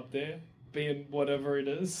exists up there, being whatever it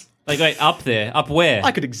is. Like, wait, up there. Up where?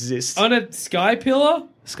 I could exist. On a sky pillar.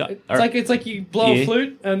 Sky. It's like you blow Yeah. a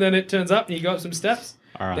flute and then it turns up and you go up some steps.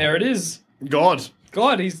 All right. There it is. God.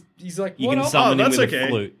 God, he's like, You what can up? summon him that's with okay. a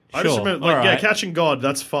flute. I just Sure. remember, like, All yeah, right. catching God,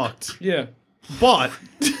 that's fucked. Yeah. But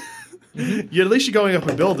at least you're going up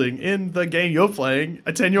a building. In the game you're playing,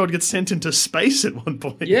 a 10-year-old gets sent into space at one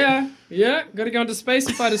point. Yeah. Gotta go into space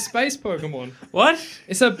and fight a space Pokemon. What?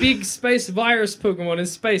 It's a big space virus Pokemon in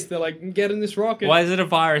space. They're like, get in this rocket. Why is it a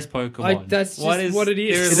virus Pokemon? That's just what it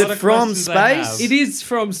is. there's Is a it lot of from questions I space? have. It is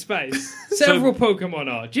from space. Several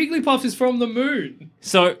Pokemon are. Jigglypuff is from the moon.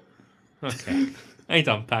 So, okay. I need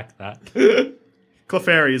to unpack that.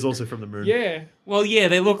 Clefairy is also from the moon. Yeah. Well, yeah,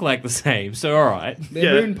 they look like the same, so alright.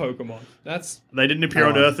 They're Yeah. moon Pokemon. That's They didn't appear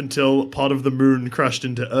on Earth until part of the moon crashed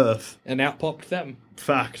into Earth. and out popped them.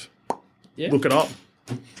 Fact. Yeah. Look it up.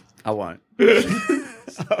 I won't.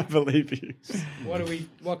 I believe you.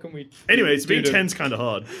 What can we Anyways, being do to- 10's kind of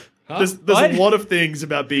hard. Huh? There's What? a lot of things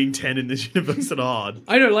about being 10 in this universe that are hard.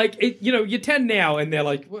 I know, like, you're 10 now, and they're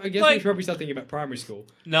like, well, I guess we Like- should probably start thinking about primary school.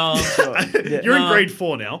 No. You're in No. grade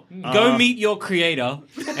 4 now. Go meet your creator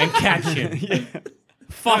and catch him.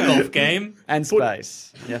 Fuck off, game. And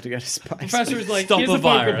space. You have to go to space. Professor is like, Stop here's a a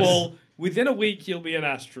virus. Pokeball. Within a week, you'll be an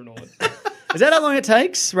astronaut. Is that how long it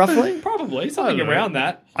takes, roughly? Probably. Something don't know. around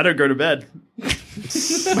that. I don't go to bed.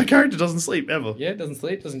 My character doesn't sleep ever. Yeah, doesn't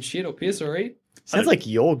sleep, doesn't shit or piss or eat. Sounds like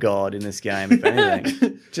your God in this game, if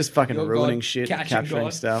anything. Just fucking Your ruining God, shit, catching capturing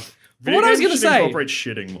God. stuff. But what I was Video going games to should say... incorporate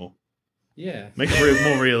shitting more. Yeah. Make it more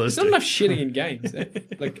There's realistic. not enough shitting in games,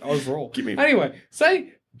 like overall. Anyway,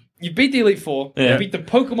 say you beat the Elite Four, you beat the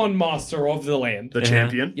Pokemon Master of the land. The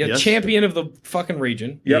champion. You're yes. champion of the fucking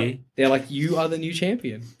region. Yep. They're like, you are the new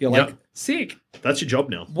champion. You're like, sick. That's your job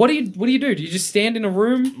now. What do you do? Do you just stand in a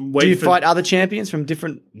room? Wait Do you for- fight other champions from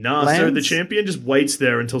different Nah, lands? so the champion just waits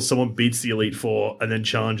there until someone beats the Elite Four and then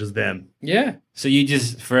challenges them. Yeah. So you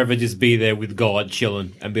just forever just be there with God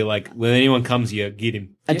chilling and be like, when anyone comes here, get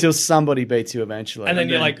him. Until somebody beats you eventually. And then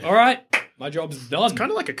you're like, all right, my job's done. It's kind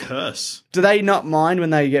of like a curse. Do they not mind when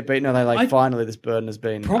they get beaten? Or are they like, finally, this burden has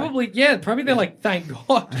been... Probably they're like, thank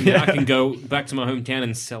God. Yeah, I can go back to my hometown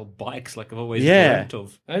and sell bikes like I've always Yeah. dreamt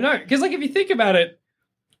of. I know, because like if you think about it,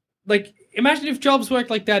 like imagine if jobs worked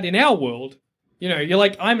like that in our world. You know, you're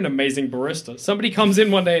like, I'm an amazing barista. Somebody comes in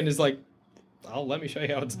one day and is like, "Oh, let me show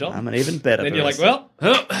you how it's done." I'm an even better Then you're like, barista.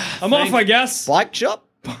 "Well, I'm off, I guess." Bike shop?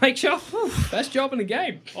 Bike shop, whew, best job in the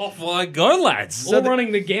game. Off I go, lads. Or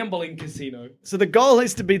running the gambling casino. So the goal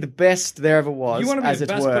is to be the best there ever was, You want to be as the it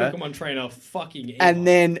best were. Pokemon trainer fucking ever. And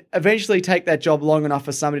then eventually take that job long enough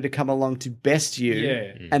for somebody to come along to best you,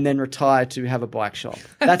 Yeah. and then retire to have a bike shop.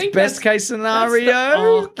 I That's think best case that's the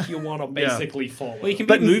scenario. arc you want to basically follow. Well, you can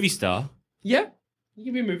be a movie star. Yeah, you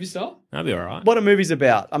can be a movie star. That'd be all right. What are movies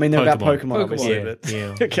about? I mean, they're about Pokemon. Pokemon, obviously. Yeah, But...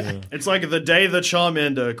 yeah, okay. yeah. It's like the day the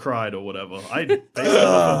Charmander cried or whatever.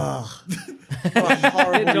 What a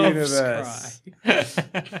horrible Doves universe. cry.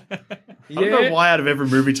 I don't know why out of every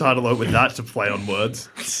movie title I went that to play on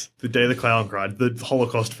words. The Day the Clown Cried, the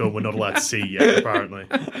Holocaust film we're not allowed to see yet, apparently.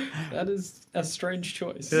 That is a strange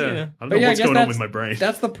choice. Yeah. I don't But know yeah, I what's guess going on that's- with my brain.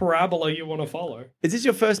 That's the parabola you want to follow. Is this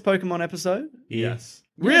your first Pokemon episode? Yes.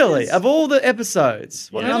 Really? Yes. Of all the episodes?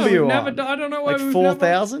 What number are you on? I don't know why Like we've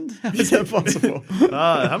 4,000? How is that possible?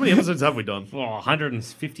 How many episodes have we done? Oh,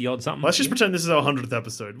 150 odd something. Let's just pretend this is our 100th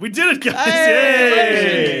episode. We did it, guys!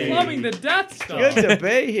 Hey! Yay! Plumbing the Death Star. Good to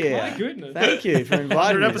be here. My goodness. Thank you for inviting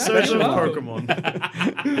 100 me. episodes of Special.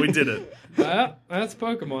 Pokemon. We did it. That's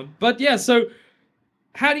Pokemon. But yeah, so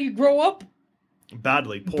how do you grow up?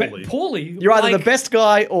 Badly, poorly. Poorly. You're either Like- the best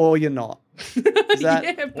guy or you're not. Is that...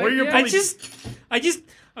 Yeah, but Or you're yeah. probably-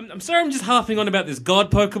 I'm sorry I'm just harping on about this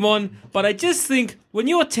God Pokemon, but I just think when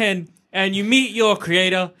you're 10 and you meet your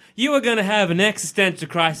creator, you are going to have an existential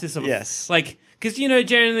crisis of, Yes. like, because, you know,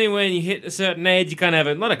 generally when you hit a certain age, you kind of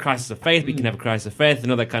have not a crisis of faith, but you can have a crisis of faith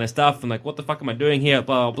and all that kind of stuff, and like, what the fuck am I doing here,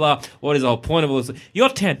 blah, blah, blah, what is the whole point of all this? You're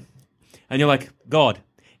 10, and you're like, God,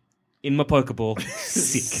 in my Pokeball,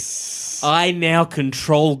 sick. I now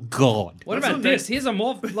control God. What That's about what this? they- Here's a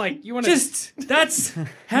more like you want to Just, that's,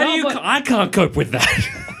 how No, do you, but- I can't cope with that.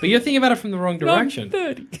 But you're thinking about it from the wrong direction. I'm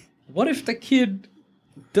 30. What if the kid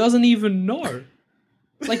doesn't even know?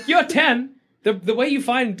 Like you're 10. The way you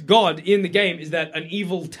find God in the game is that an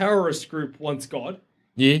evil terrorist group wants God.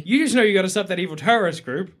 Yeah. You just know you got to stop that evil terrorist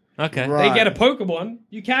group. Okay. Right. They get a Pokemon,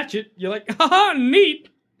 you catch it, you're like, haha, neat.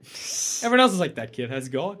 Everyone else is like, that kid has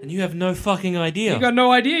God. And you have no fucking idea. You got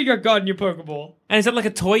no idea you got God in your Pokeball. And is that like a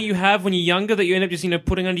toy you have when you're younger that you end up just,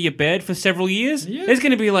 putting under your bed for several years? Yeah. There's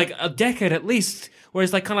going to be like a decade at least where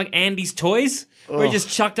it's like kind of like Andy's toys, where he just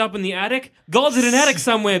chucked up in the attic. God's in an attic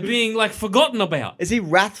somewhere being like forgotten about. Is he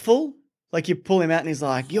wrathful? Like you pull him out and he's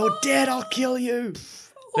like, "You're dead, I'll kill you."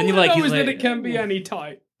 Then you're All I like, know he's is that like- it can be any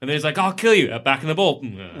type. And then he's like, I'll kill you. Back in the ball.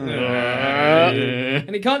 And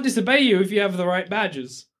it can't disobey you if you have the right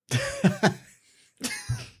badges.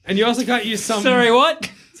 And you also can't use some... Sorry, what?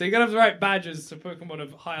 So you gotta have the right badges so Pokemon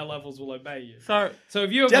of higher levels will obey you. Sorry. So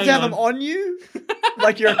if you Do you have to have them on you?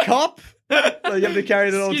 Like you're a cop? So you have to carry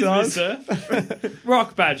it at all Excuse me, times? sir.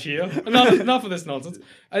 Rock badge here. Enough of this nonsense.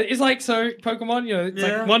 It's like, so Pokemon, it's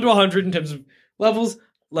like 1 to 100 in terms of levels.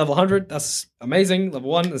 Level 100, that's amazing. Level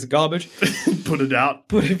 1, that's garbage. Put it out.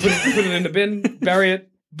 Put it in the bin, bury it.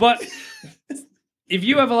 But if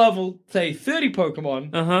you have a level, say, 30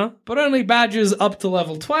 Pokemon, Uh-huh. but only badges up to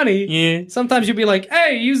level 20, Yeah. sometimes you'll be like,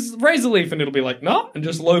 hey, use Razor Leaf, and it'll be like, no, and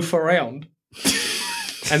just loaf around.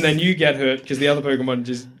 And then you get hurt because the other Pokemon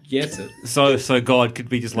just gets it. So God could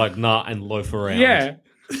be just like, nah, and loaf around. Yeah.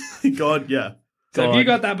 God, yeah. So if you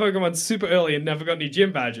got that Pokemon super early and never got any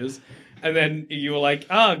gym badges, and then you were like,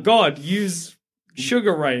 God, use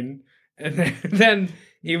Sugar Rain, and then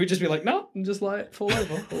he would just be like, no, and just like fall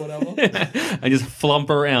over or whatever. And just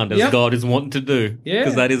flump around as Yep. God is wanting to do. Yeah.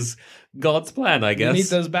 Because that is God's plan, I You guess. need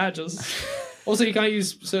those badges. Also, you can't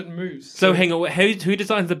use certain moves. So hang on, who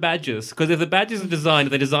designs the badges? Because if the badges are designed,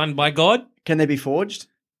 are they designed by God? Can they be forged?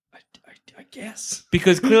 I guess.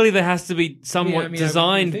 Because clearly there has to be somewhat I mean, I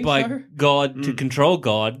designed think by so. God to control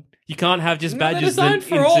God. You can't have just No, they're badges. designed that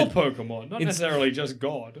for all insert- Pokemon, not necessarily just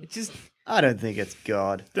God. Just I don't think it's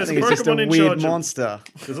God. There's I think a it's just a Pokemon in weird charge of- monster.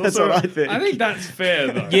 There's That's also- what I think. I think that's fair,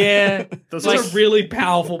 though. yeah. There's It's also, a really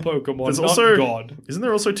powerful Pokemon, there's not also God. Isn't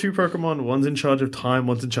there also 2 Pokemon? One's in charge of time,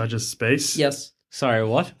 one's in charge of space. Yes. Sorry,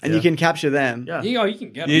 what? and you can capture them. Yeah. You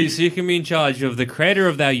can get You, them. so you can be in charge of the creator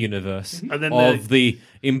of our universe, And then of the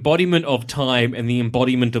embodiment of time and the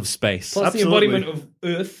embodiment of space. Plus Absolutely. the embodiment of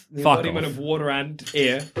Earth, the Fuck embodiment off. of water and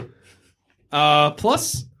air.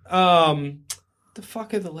 Plus, the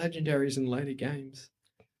fuck are the legendaries in later games?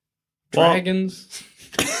 Well- Dragons.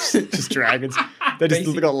 Just dragons. They just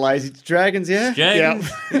Basic- got lazy. Dragons, yeah? Dragons.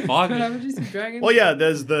 Fuck. What just dragons? Well, yeah,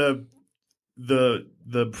 there's the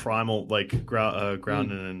primal, like,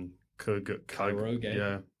 ground and Kairoge.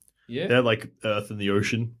 Yeah. Yeah. They're like Earth and the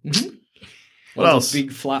ocean. Mhm. What One's else? A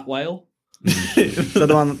big flat whale. Is that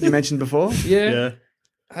the one you mentioned before? Yeah.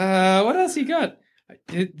 Yeah. What else you got?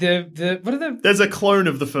 What are the? There's a clone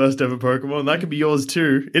of the first ever Pokemon. That could be yours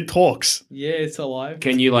too. It talks. Yeah, it's alive.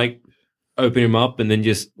 Can you like open him up and then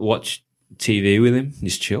just watch TV with him?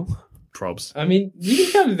 Just chill? Probs. I mean, you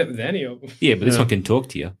can do that with any of them. Yeah, but this one can talk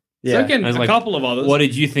to you. So can I was a like, couple of others. What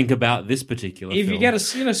did you think about this particular if film? you get a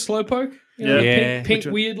Slowpoke, Yeah. Yeah. pink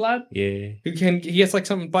weird lad Yeah. who he gets like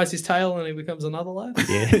something bites his tail and he becomes another lad.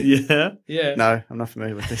 Yeah. Yeah. Yeah. No, I'm not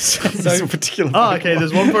familiar with this. This particular Oh, okay.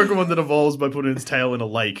 There's one Pokemon that evolves by putting its tail in a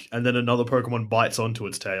lake, and then another Pokemon bites onto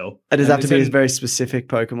its tail. It does have to it's be a in- very specific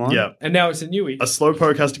Pokemon. Yeah. And now it's a newie. A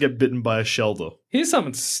Slowpoke has to get bitten by a Shelder. Here's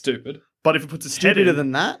something stupid. But if it puts its head Stupider in,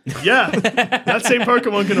 than that. yeah, that same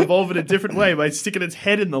Pokemon can evolve in a different way by sticking its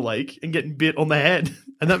head in the lake and getting bit on the head,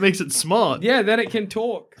 and that makes it smart. Yeah, then it can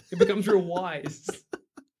talk. It becomes real wise.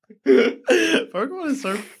 Pokemon is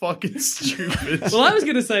so fucking stupid. Well, I was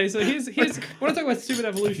gonna say, so here's when I talk about stupid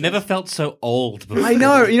evolution. Never felt so old before. I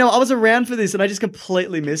know. You know, I was around for this and I just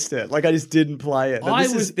completely missed it. Like, I just didn't play it. But I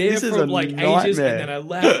this was is- there this is for a like ages, nightmare. and then I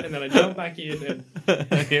left, and then I jumped back in. And...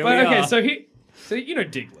 Here But we okay, are. so you know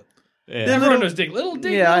Diglett. Yeah. Everyone knows Diglett. Little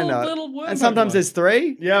Diglett, Yeah, I know. little worm. And sometimes there's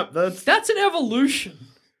 3. Yeah, that's That's an evolution,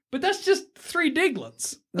 but that's just 3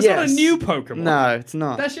 Diglets. That's not a Yes. new Pokemon. No, it's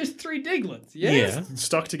not. That's just 3 Diglets. Yeah. Yes.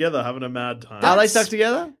 stuck together, having a mad time. Are they stuck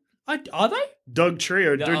together? Are they? Doug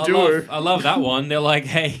Trio, I Doduo. I love that one. They're like,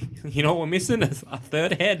 hey, you know what we're missing? A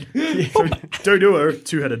third head. Doduo,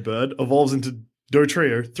 2-headed bird, evolves into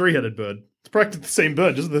Dotrio, 3-headed bird. It's practically the same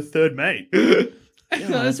bird, just the third mate.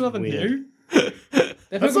 That's nothing weird. new.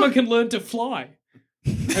 That Pokemon can learn to fly.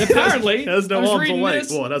 And apparently, It has no I was arms or reading legs.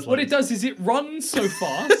 this, Well, it has what it legs. does is it runs so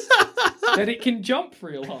fast that it can jump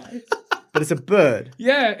real high. But it's a bird.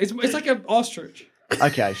 Yeah, it's like an ostrich.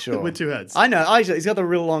 Okay, sure. With 2 heads. I know. Actually, he's got the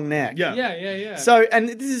real long neck. Yeah. Yeah. So, and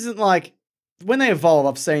this isn't like when they evolve.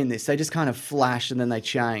 I've seen this. They just kind of flash and then they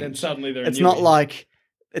change. Then suddenly they're it's a not Newie. like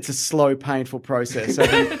it's a slow, painful process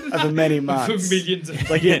over many for months. millions of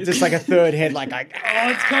Like yeah, just like a third head, like oh,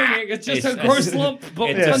 it's coming. It's just It's a gross a- lump.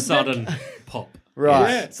 But It's a one sudden pop. right.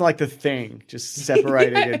 Yeah. It's like the thing, just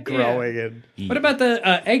separating Yeah, and growing and. What about the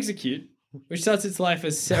Execute, which starts its life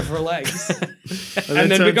as several eggs, and then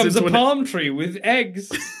turns becomes a into an- palm tree with eggs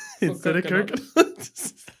Instead of coconut.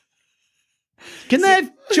 coconut. Can they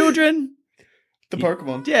have children? The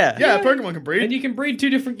Pokemon. Yeah. Yeah, Pokemon can breed. And you can breed 2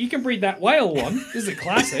 different. You can breed that whale one. This is a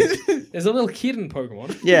classic. There's a little kitten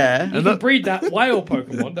Pokemon. Yeah. You can breed that whale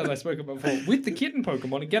Pokemon that I spoke about before with the kitten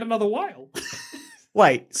Pokemon and get another whale.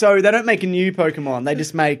 Wait, so they don't make a new Pokemon, they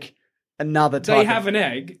just make another type. They have an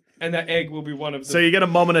egg, and that egg will be one of the. So you get a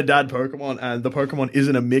mom and a dad Pokemon, and the Pokemon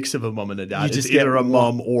isn't a mix of a mom and a dad. You It's just get either a one.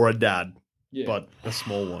 mom or a dad, Yeah. but a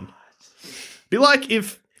small one. Be like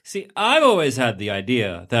if See, I've always had the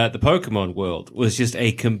idea that the Pokemon world was just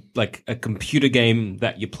a computer game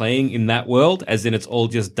that you're playing in that world, as in it's all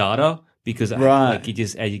just data. Because Right. like you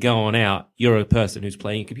just as you go on out, you're a person who's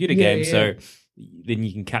playing a computer Yeah, game, yeah. so then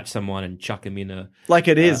you can catch someone and chuck them in a Like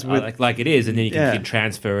it is with. like it is, and then you Yeah. can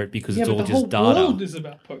transfer it because yeah, it's but all the whole just data. world is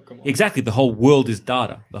about Pokemon. Exactly, the whole world is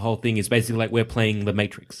data. The whole thing is basically like we're playing the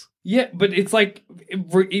Matrix. Yeah, but it's like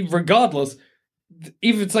regardless,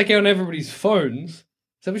 if it's like on everybody's phones.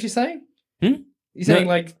 Is that what you're saying? Hmm? You're saying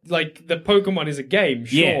No. like the Pokemon is a game,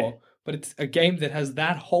 sure, Yeah. but it's a game that has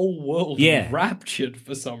that whole world Yeah. raptured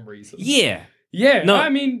for some reason. Yeah, Yeah, No. I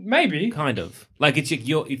mean maybe. kind of. Like it's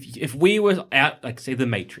your if we were out like say the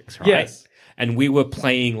Matrix, right? Yes. And we were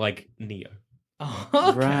playing like Neo.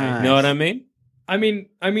 Okay. Right. You know what I mean? I mean,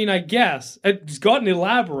 I guess it's gotten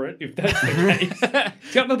elaborate if that's the case.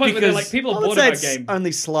 It's got to the point where they're like, people are bored of our game.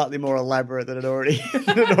 Only slightly more elaborate than it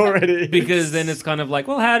already. Because then it's kind of like,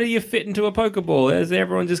 well, how do you fit into a Pokeball? As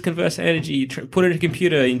everyone just converts energy, you put it in a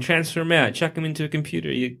computer, you transfer them out, chuck them into a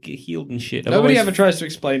computer, you get healed and shit. Nobody ever tries to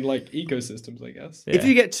explain like ecosystems, I guess. Yeah. If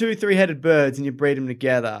you get 2 3-headed birds and you breed them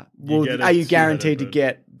together, are you guaranteed to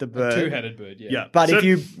get the bird? A 2-headed bird, yeah. But if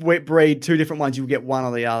you breed 2 different ones, you'll get one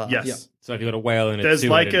or the other. Yes. Yeah. So if you've got a whale and a There's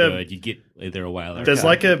two-headed like a- bird, you get either a whale or There's a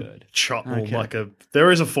like a bird.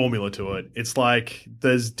 there is a formula to it. It's like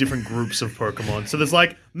there's different groups of Pokemon. So there's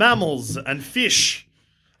like mammals and fish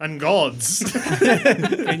and gods.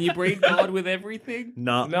 Can you breed God with everything?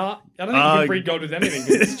 Nah. Nah, I don't think you can breed God with anything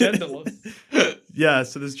because it's genderless. Yeah,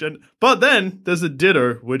 so there's but then there's a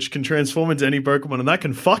Ditto, which can transform into any Pokemon, and that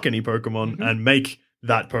can fuck any Pokemon and make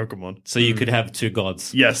that Pokemon. So you could have 2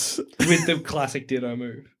 gods. Yes. With the classic Ditto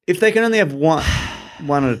move. If they can only have one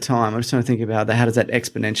at a time, I'm just trying to think about that. How does that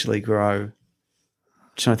exponentially grow? I'm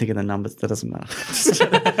trying to think of the numbers. That doesn't matter.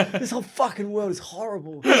 This whole fucking world is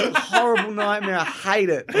horrible. It's a horrible nightmare. I hate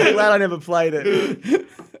it. I'm glad I never played it.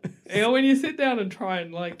 You know, when you sit down and try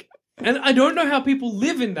and like... And I don't know how people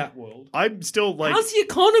live in that world. I'm still like... How's the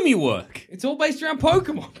economy work? It's all based around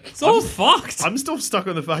Pokemon. It's all fucked. I'm still stuck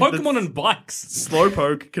on the fact Pokemon that and bikes.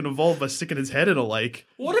 Slowpoke can evolve by sticking his head in a lake.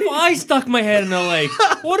 What if I stuck my head in a lake?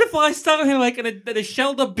 What if I stuck my head in a lake and a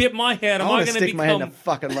shelter bit my head? I Am I want going to to stick my head in become... a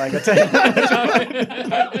fucking lake. I tell you.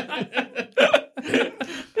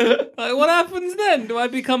 Like, what happens then? Do I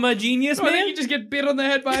become a genius I think man? you just get bit on the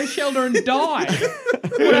head by a shelter and die.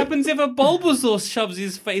 What happens if a Bulbasaur shoves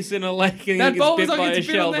his face in a lake and That he gets bit Bulbasaur by a gets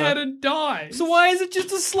bit on the head shelter? and dies. So why is it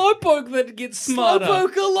just a Slowpoke that gets smarter?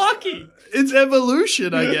 Slowpoke are lucky. It's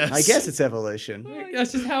evolution, I guess. I guess it's evolution.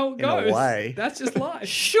 That's just how it In a goes. way. That's just life.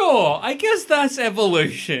 Sure, I guess that's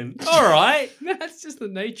evolution. All right. That's just the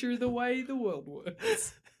nature of the way the world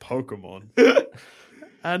works. Pokemon.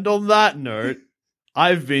 And on that note,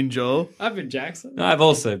 I've been Joel. I've been Jackson. I've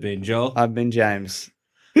also been Joel. I've been James.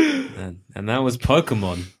 And that was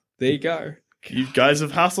Pokemon. There you go. You guys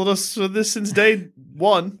have hassled us for this since day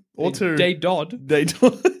 1 or 2. Day Dodd. Day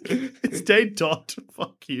dot. It's day dot.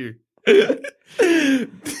 Fuck you.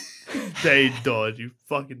 Day dot, you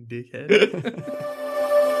fucking dickhead.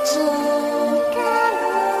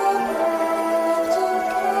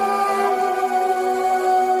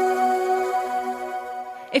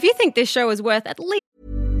 If you think this show is worth at least...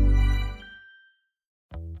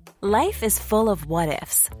 Life is full of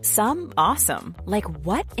what-ifs. Some awesome, like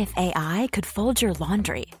what if AI could fold your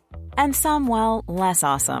laundry? And some, well, less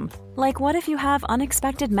awesome, like what if you have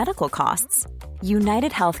unexpected medical costs?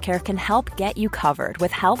 United Healthcare can help get you covered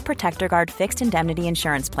with Health Protector Guard fixed indemnity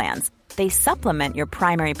insurance plans. They supplement your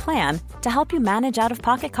primary plan to help you manage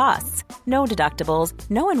out-of-pocket costs. No deductibles,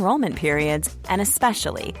 no enrollment periods, and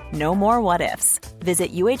especially no more what-ifs.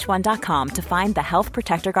 Visit uh1.com to find the Health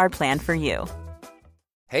Protector Guard plan for you.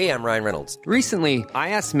 Hey, I'm Ryan Reynolds. Recently, I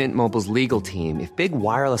asked Mint Mobile's legal team if big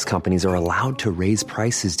wireless companies are allowed to raise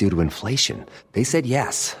prices due to inflation. They said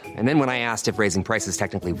yes. And then when I asked if raising prices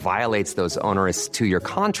technically violates those onerous 2-year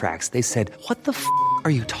contracts, they said, "What the f*** are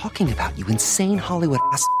you talking about, you insane Hollywood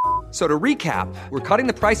ass?" So to recap, we're cutting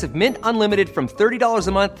the price of Mint Unlimited from $30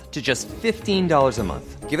 a month to just $15 a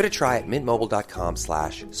month. Give it a try at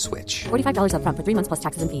mintmobile.com/switch. $45 up front for 3 months plus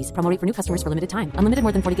taxes and fees. Promo rate for new customers for limited time. Unlimited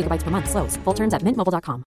more than 40 gigabytes per month. Slows full terms at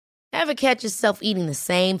mintmobile.com. Ever catch yourself eating the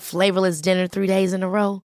same flavorless dinner 3 days in a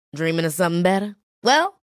row? Dreaming of something better?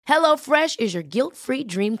 Well, HelloFresh is your guilt-free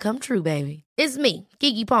dream come true, baby. It's me,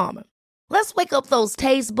 Keke Palmer. Let's wake up those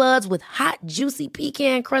taste buds with hot, juicy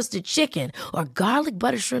pecan-crusted chicken or garlic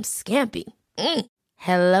butter shrimp scampi.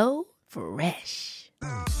 Hello Fresh.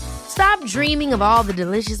 Stop dreaming of all the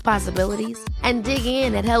delicious possibilities and dig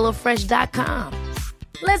in at HelloFresh.com.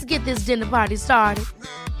 Let's get this dinner party started.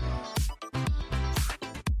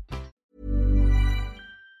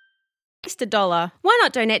 Just $1. Why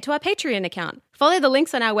not donate to our Patreon account? Follow the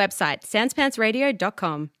links on our website,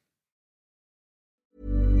 sanspantsradio.com.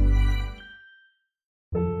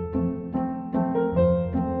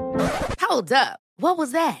 Hold up. What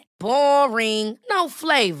was that? Boring. No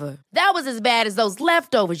flavor. That was as bad as those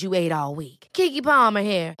leftovers you ate all week. Keke Palmer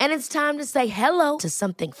here, and it's time to say hello to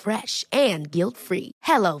something fresh and guilt-free.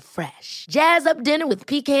 Hello Fresh. Jazz up dinner with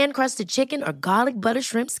pecan-crusted chicken or garlic butter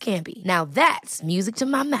shrimp scampi. Now that's music to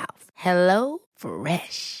my mouth. Hello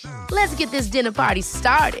Fresh. Let's get this dinner party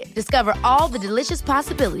started. Discover all the delicious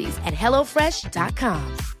possibilities at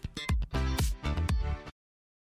HelloFresh.com.